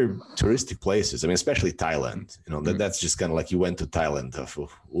 these are touristic places. I mean, especially Thailand, you know, that's just kind of like, you went to Thailand.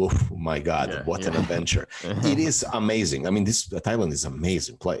 Oh my God, what an adventure. It is amazing. I mean, Thailand is an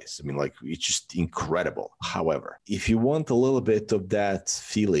amazing place. I mean, like, it's just incredible. However, if you want a little bit of that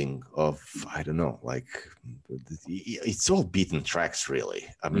feeling of, I don't know, like, it's all beaten tracks, really.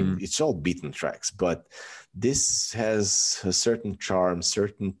 I mean, it's all beaten tracks, but this has a certain charm,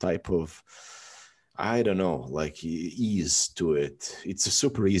 certain type of, I don't know, like, ease to it. It's a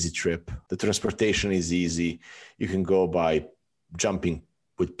super easy trip. The transportation is easy. You can go by jumping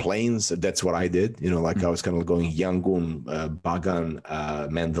with planes. That's what I did. You know, like, I was kind of going Yangon,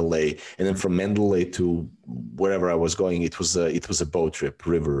 Bagan, Mandalay, and then from Mandalay to wherever I was going, it was a boat trip,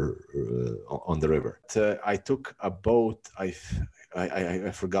 on the river. I took a boat.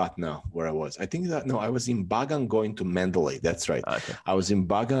 I forgot now where I was. I think that, no, I was in Bagan going to Mandalay. That's right. Okay. I was in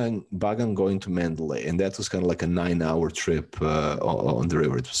Bagan going to Mandalay, and that was kind of like a 9-hour trip on the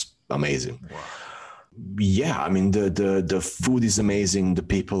river. It was amazing. Wow. Yeah, I mean, the food is amazing. The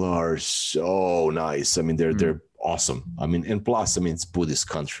people are so nice. I mean, they're awesome. I mean, and plus, I mean, it's Buddhist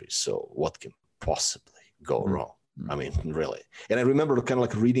country, so what can possibly go wrong? I mean, really. And I remember kind of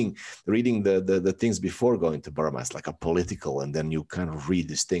like reading the things before going to Burma. It's like a political, and then you kind of read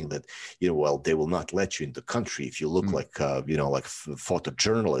this thing that, you know, well, they will not let you in the country if you look like, you know, like a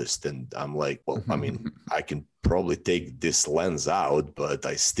photojournalist. And I'm like, well, I mean, I can probably take this lens out, but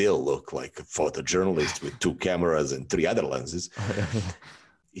I still look like a photojournalist with 2 cameras and 3 other lenses.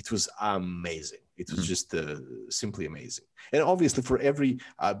 It was amazing. It was just simply amazing. And obviously, for every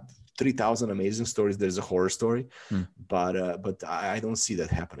 3,000 amazing stories, there's a horror story, but I don't see that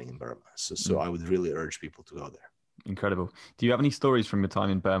happening in Burma. So I would really urge people to go there. Incredible. Do you have any stories from your time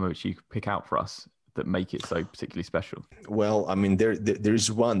in Burma which you could pick out for us that make it so particularly special? Well, I mean,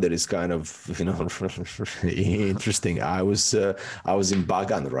 there's one that is kind of, interesting. I was in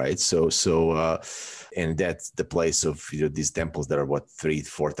Bagan, right? And that's the place of these temples that are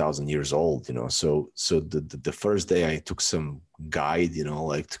 3,000-4,000 years old. So the first day I took some guide,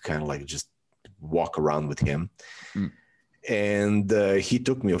 like to kind of like just walk around with him. And he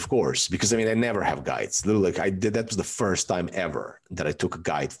took me, of course, because I mean, I never have guides. Like that was the first time ever that I took a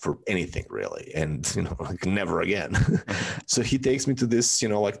guide for anything really. And, like never again. So he takes me to this,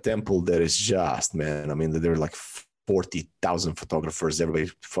 like temple that is just, man, I mean, there are like 40,000 photographers,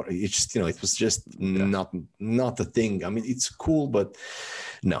 everybody, it's just, it was just not a thing. I mean, it's cool, but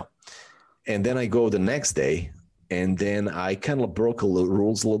no. And then I go the next day, and then I kind of broke the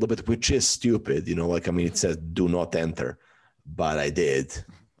rules a little bit, which is stupid, like, I mean, it says do not enter. But I did,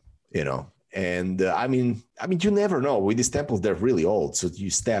 and I mean, you never know with these temples, they're really old. So you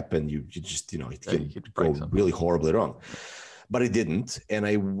step and you just, it can go really horribly wrong, but it didn't. And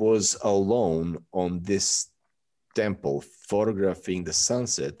I was alone on this temple photographing the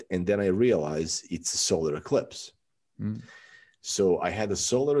sunset. And then I realized it's a solar eclipse. So I had a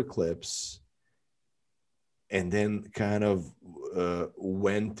solar eclipse, and then kind of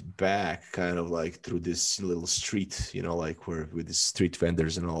went back kind of like through this little street, like where with the street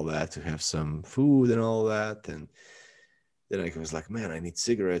vendors and all that to have some food and all that. And then I was like, man, I need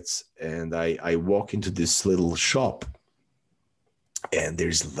cigarettes. And I walk into this little shop, and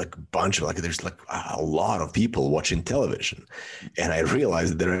there's like a bunch of there's like a lot of people watching television. And I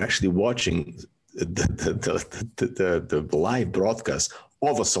realized that they're actually watching the live broadcast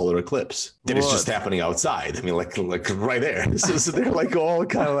of a solar eclipse that is just happening outside. I mean, like right there. So they're like all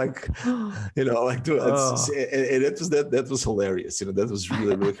kind of like, and that was hilarious. That was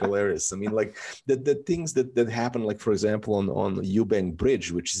really, really hilarious. I mean, like the things that happen, like for example, on the Eubank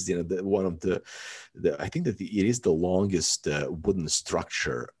Bridge, which is one of the I think that it is the longest wooden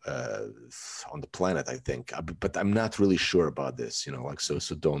structure on the planet, I think, but I'm not really sure about this.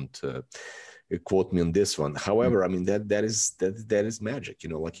 So don't. Quote me on this one. However, I mean that is magic.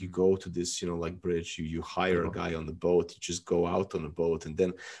 Like you go to this, like bridge, you hire a guy on the boat, you just go out on the boat, and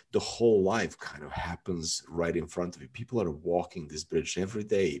then the whole life kind of happens right in front of you. People are walking this bridge every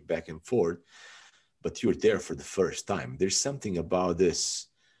day back and forth, but you're there for the first time. There's something about this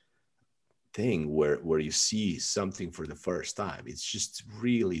thing where you see something for the first time. It's just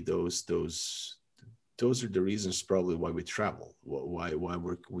really those are the reasons probably why we travel, why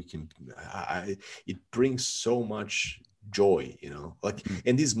we can, it brings so much joy,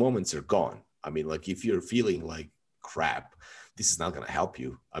 and these moments are gone. I mean, like if you're feeling like crap, this is not going to help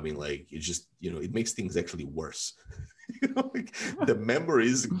you. I mean, like it just, it makes things actually worse. The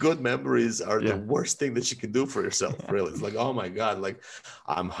memories, good memories are the worst thing that you can do for yourself. Really. It's like, oh my God, like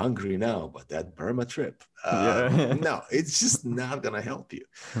I'm hungry now, but that Burma trip, no, it's just not going to help you.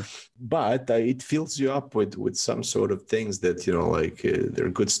 But it fills you up with some sort of things that, they're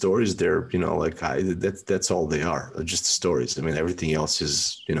good stories. They're, that's all they are, just stories. I mean, everything else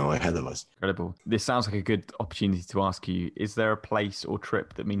is, ahead of us. Incredible. This sounds like a good opportunity to ask you, is there a place or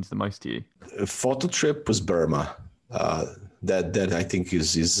trip that means the most to you? A photo trip was Burma. That I think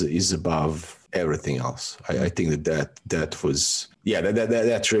is above everything else. I think that was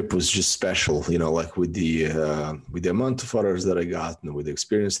that trip was just special. Like with the amount of photos that I got and with the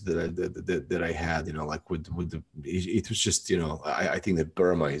experience that I had. Like with it was just I think that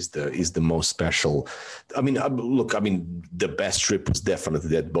Burma is the most special. I mean, look, I mean the best trip was definitely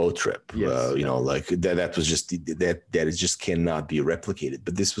that boat trip. Yes. Like that was just that it just cannot be replicated.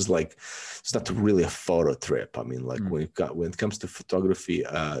 But this was like, it's not really a photo trip. I mean, like when it comes to photography,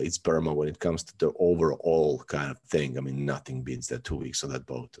 it's Burma. When it comes to the overall kind of thing, I mean, nothing beats that 2 weeks on that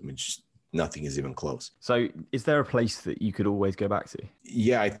boat. I mean, just nothing is even close. So is there a place that you could always go back to?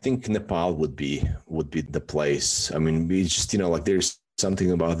 Yeah, I think Nepal would be the place. I mean, it's just, like there's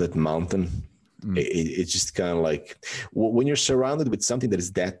something about that mountain. It's just kind of like when you're surrounded with something that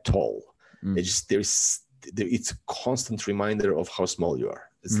is that tall, it's a constant reminder of how small you are.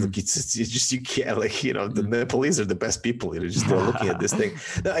 It's like it's just you can't the Nepalese are the best people. They're looking at this thing.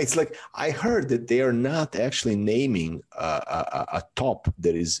 No, it's like I heard that they are not actually naming a top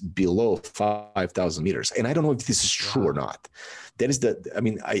that is below 5,000 meters, and I don't know if this is true or not. That is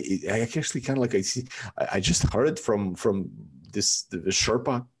I actually kind of like I just heard from this the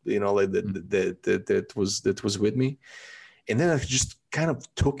Sherpa that was with me. And then I just kind of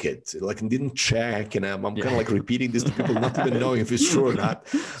took it, like, and didn't check. And I'm kind of like repeating this to people, not even knowing if it's true or not.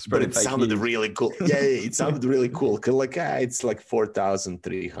 But it sounded really cool. Yeah, it sounded really cool. Cause like, it's like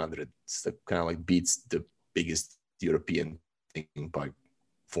 4,300. It's kind of like beats the biggest European thing by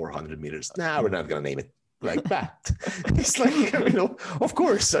 400 meters. Nah, we're not going to name it like that. It's like, of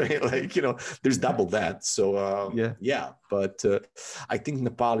course. I mean, like, there's double that. So, but I think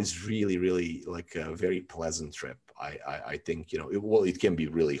Nepal is really, really like a very pleasant trip. I think, it can be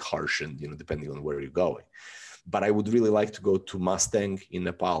really harsh and, depending on where you're going. But I would really like to go to Mustang in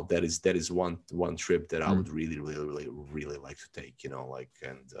Nepal. That is one trip that I would really, really, really, really like to take.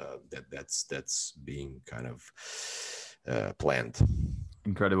 That's being kind of planned.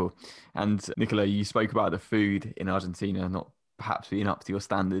 Incredible. And Nicola, you spoke about the food in Argentina not perhaps being up to your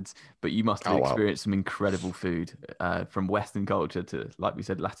standards, but you must have experienced some incredible food from Western culture to, like we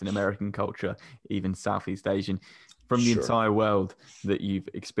said, Latin American culture, even Southeast Asian. From the entire world that you've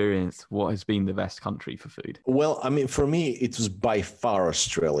experienced, what has been the best country for food? Well, I mean, for me, it was by far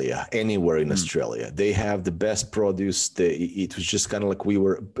Australia. Anywhere in Australia, they have the best produce. It was just kind of like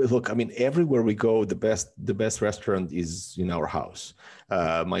everywhere we go, the best restaurant is in our house.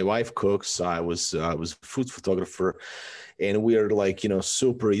 My wife cooks. I was a food photographer, and we are like,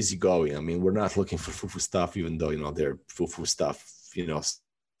 super easygoing. I mean, we're not looking for fufu stuff, even though, they're fufu stuff,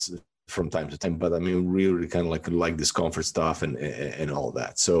 from time to time, but I mean, really kind of like this comfort stuff and all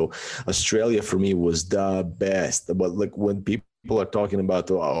that. So Australia for me was the best. But like when people are talking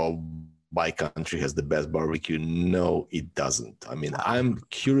about, my country has the best barbecue, no, it doesn't. I mean, I'm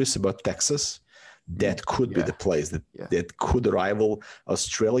curious about Texas. That could be the place that could rival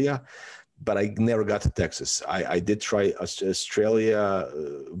Australia, but I never got to Texas. I did try Australia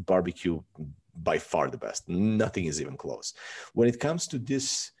barbecue, by far the best. Nothing is even close. When it comes to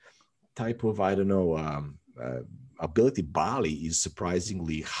this type of, ability, Bali is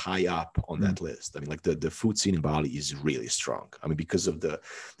surprisingly high up on that list. I mean, like the food scene in Bali is really strong. I mean, because of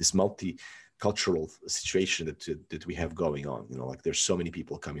this multicultural situation that we have going on, like there's so many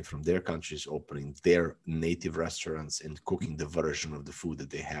people coming from their countries, opening their native restaurants and cooking the version of the food that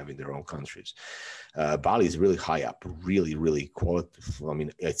they have in their own countries. Bali is really high up, really, really quality. I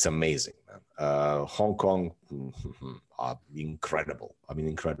mean, it's amazing, man. Hong Kong, incredible. I mean,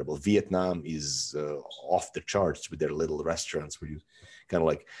 incredible. Vietnam is off the charts with their little restaurants where you kind of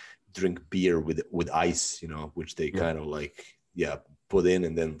like drink beer with ice, which they kind of like, put in,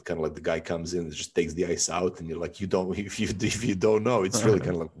 and then kind of like the guy comes in and just takes the ice out, and you're like, if you don't know, it's really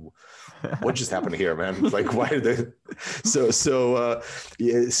kind of like, what just happened here, man? Like, why did they? So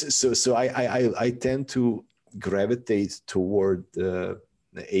I tend to gravitate toward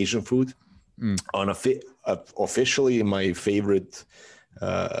Asian food. Officially, my favorite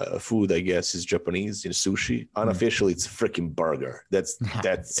food, I guess, is Japanese, sushi. Unofficially, it's a freaking burger.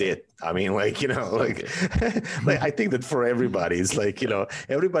 That's it. I mean, like, like I think that for everybody, it's like,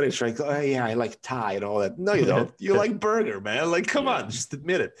 everybody's trying to, I like Thai and all that. No, you don't. You like burger, man. Like, come on, just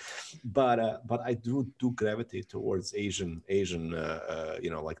admit it. But I do gravitate towards Asian,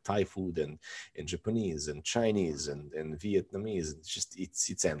 like Thai food and Japanese and Chinese and Vietnamese. It's just,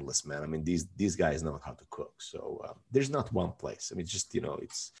 it's endless, man. I mean, these guys know how to cook. So there's not one place. I mean, just,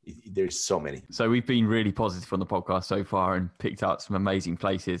 there's so many. So we've been really positive on the podcast so far and picked out some amazing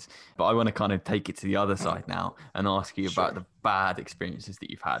places. But I want to kind of take it to the other side now and ask you about the bad experiences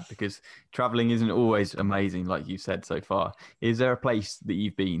that you've had, because traveling isn't always amazing, like you've said so far. Is there a place that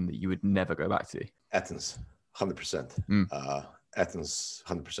you've been that you would never go back to? Athens, 100%. Athens,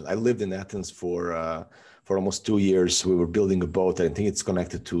 100%. I lived in Athens for almost 2 years. We were building a boat. I think it's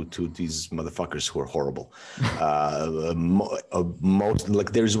connected to these motherfuckers who are horrible. Most,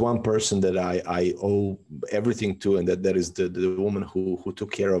 like, there's one person that I owe everything to, and that is the woman who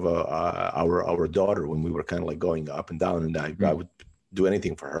took care of our daughter when we were kind of like going up and down, and I would do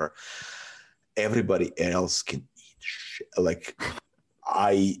anything for her. Everybody else can eat shit. Like,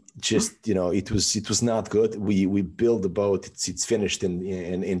 I just, it was not good. We built the boat. It's finished, and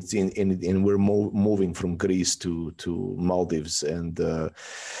we're moving from Greece to Maldives, and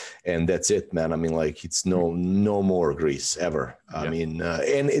that's it, man. I mean, like, it's no more Greece ever. I mean,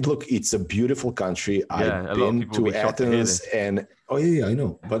 and it's a beautiful country. I've been to Athens, and I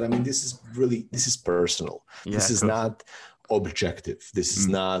know, but I mean, this is personal. This is not objective. This is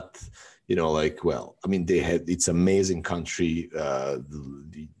not. I mean, it's amazing country.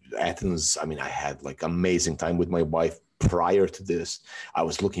 Athens, I mean, I had like amazing time with my wife prior to this. I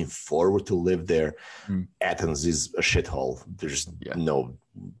was looking forward to live there. Athens is a shithole. There's no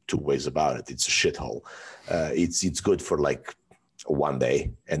two ways about it. It's a shithole. It's good for like one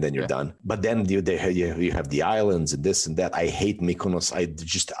day, and then you're done. But then you have the islands and this and that. I hate Mykonos.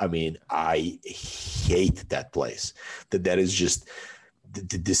 I hate that place. That is just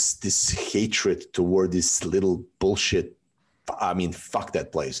this hatred toward this little bullshit. I mean, fuck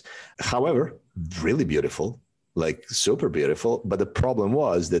that place. However, really beautiful, like super beautiful. But the problem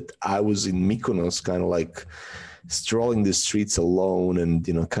was that I was in Mykonos, kind of like strolling the streets alone and,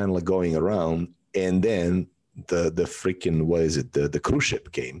 you know, kind of like going around. And then the freaking, what is it? The cruise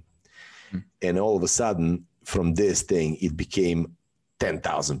ship came. And all of a sudden from this thing, it became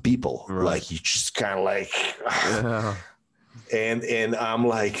 10,000 people. Right. Like you just kind of like, and I'm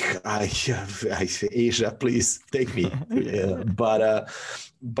like, I say, Asia, please take me. Yeah. But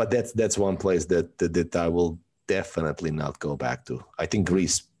that's one place that I will definitely not go back to. I think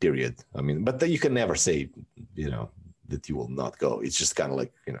Greece, period. I mean, but you can never say, you know, that you will not go. It's just kind of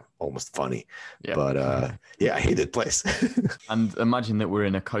like, you know, almost funny. Yeah. But yeah, I hate that place. And imagine that we're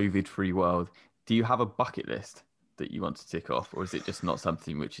in a COVID-free world. Do you have a bucket list that you want to tick off, or is it just not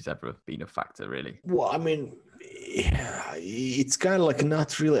something which has ever been a factor, really? Well, I mean, yeah, it's kind of like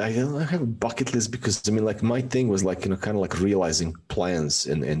not really. I don't have a bucket list because, I mean, like my thing was like, you know, kind of like realizing plans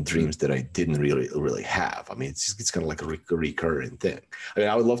and dreams that I didn't really have. I mean, it's kind of like a recurring thing. I mean,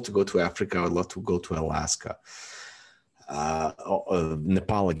 I would love to go to Africa. I would love to go to Alaska.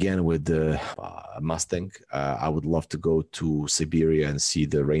 Nepal again with the Mustang. I would love to go to Siberia and see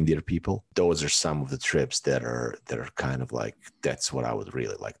the reindeer people. Those are some of the trips that are kind of like, that's what I would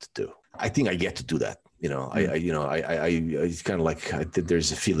really like to do. I think I get to do that. You know, I it's kind of like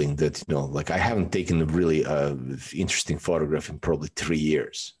there's a feeling that, you know, like I haven't taken a really interesting photograph in probably 3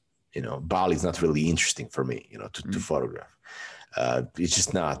 years. You know, Bali is not really interesting for me, you know, to photograph. It's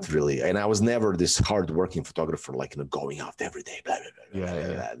just not really, and I was never this hardworking photographer, like, you know, going out every day, blah, blah, blah,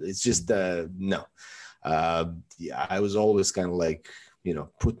 blah, blah. It's just no. Yeah, I was always kind of like, you know,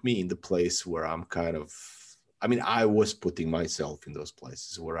 put me in the place where I'm kind of, I mean, I was putting myself in those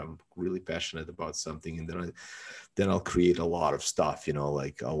places where I'm really passionate about something, and then I'll create a lot of stuff, you know,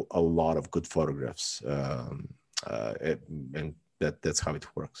 like a lot of good photographs, and that's how it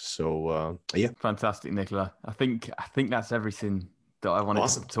works. So yeah, fantastic, Nicola. I think that's everything that I wanted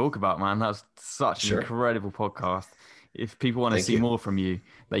to talk about, man. That's such an incredible podcast. If people want to see more from you,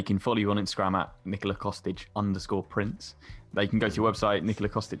 they can follow you on Instagram at NicolaKostic_prints. They can go to your website,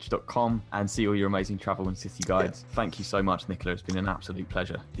 nicolakostic.com, and see all your amazing travel and city guides. Yeah. Thank you so much, Nicola. It's been an absolute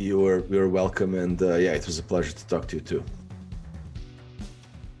pleasure. You're welcome. And yeah, it was a pleasure to talk to you too.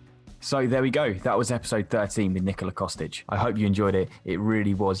 So there we go. That was episode 13 with Nikola Kostic. I hope you enjoyed it. It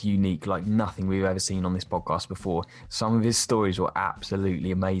really was unique, like nothing we've ever seen on this podcast before. Some of his stories were absolutely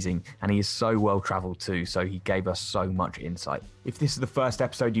amazing, and he is so well traveled too, so he gave us so much insight. If this is the first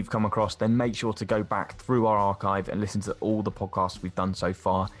episode you've come across, then make sure to go back through our archive and listen to all the podcasts we've done so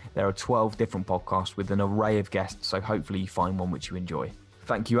far. There are 12 different podcasts with an array of guests, so hopefully you find one which you enjoy.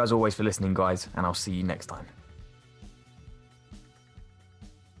 Thank you as always for listening, guys, and I'll see you next time.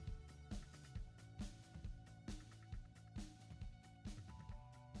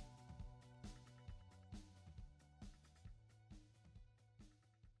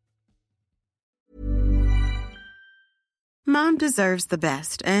 Mom deserves the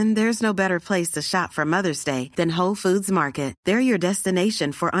best, and there's no better place to shop for Mother's Day than Whole Foods Market. They're your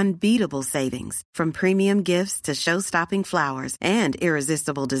destination for unbeatable savings, from premium gifts to show-stopping flowers and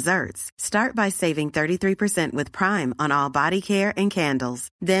irresistible desserts. Start by saving 33% with Prime on all body care and candles.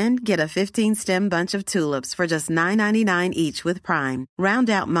 Then get a 15-stem bunch of tulips for just $9.99 each with Prime. Round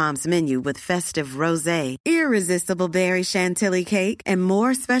out Mom's menu with festive rosé, irresistible berry chantilly cake, and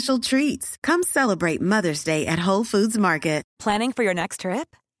more special treats. Come celebrate Mother's Day at Whole Foods Market. Planning for your next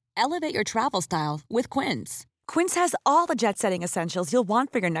trip? Elevate your travel style with Quince. Quince has all the jet-setting essentials you'll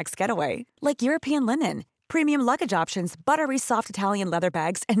want for your next getaway, like European linen, premium luggage options, buttery soft Italian leather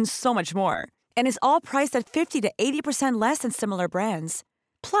bags, and so much more. And is all priced at 50 to 80% less than similar brands.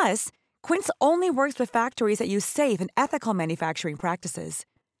 Plus, Quince only works with factories that use safe and ethical manufacturing practices.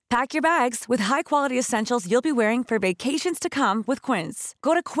 Pack your bags with high-quality essentials you'll be wearing for vacations to come with Quince.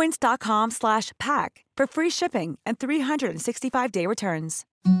 Go to quince.com/pack for free shipping and 365-day returns.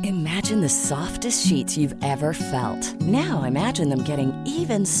 Imagine the softest sheets you've ever felt. Now imagine them getting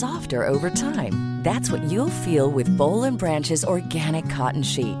even softer over time. That's what you'll feel with Boll & Branch's organic cotton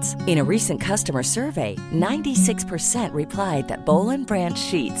sheets. In a recent customer survey, 96% replied that Boll & Branch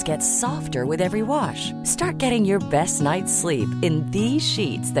sheets get softer with every wash. Start getting your best night's sleep in these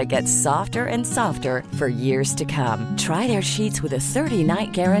sheets that get softer and softer for years to come. Try their sheets with a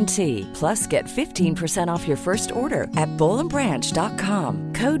 30-night guarantee. Plus, get 15% off your first order at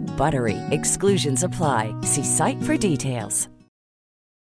bollandbranch.com. Code BUTTERY. Exclusions apply. See site for details.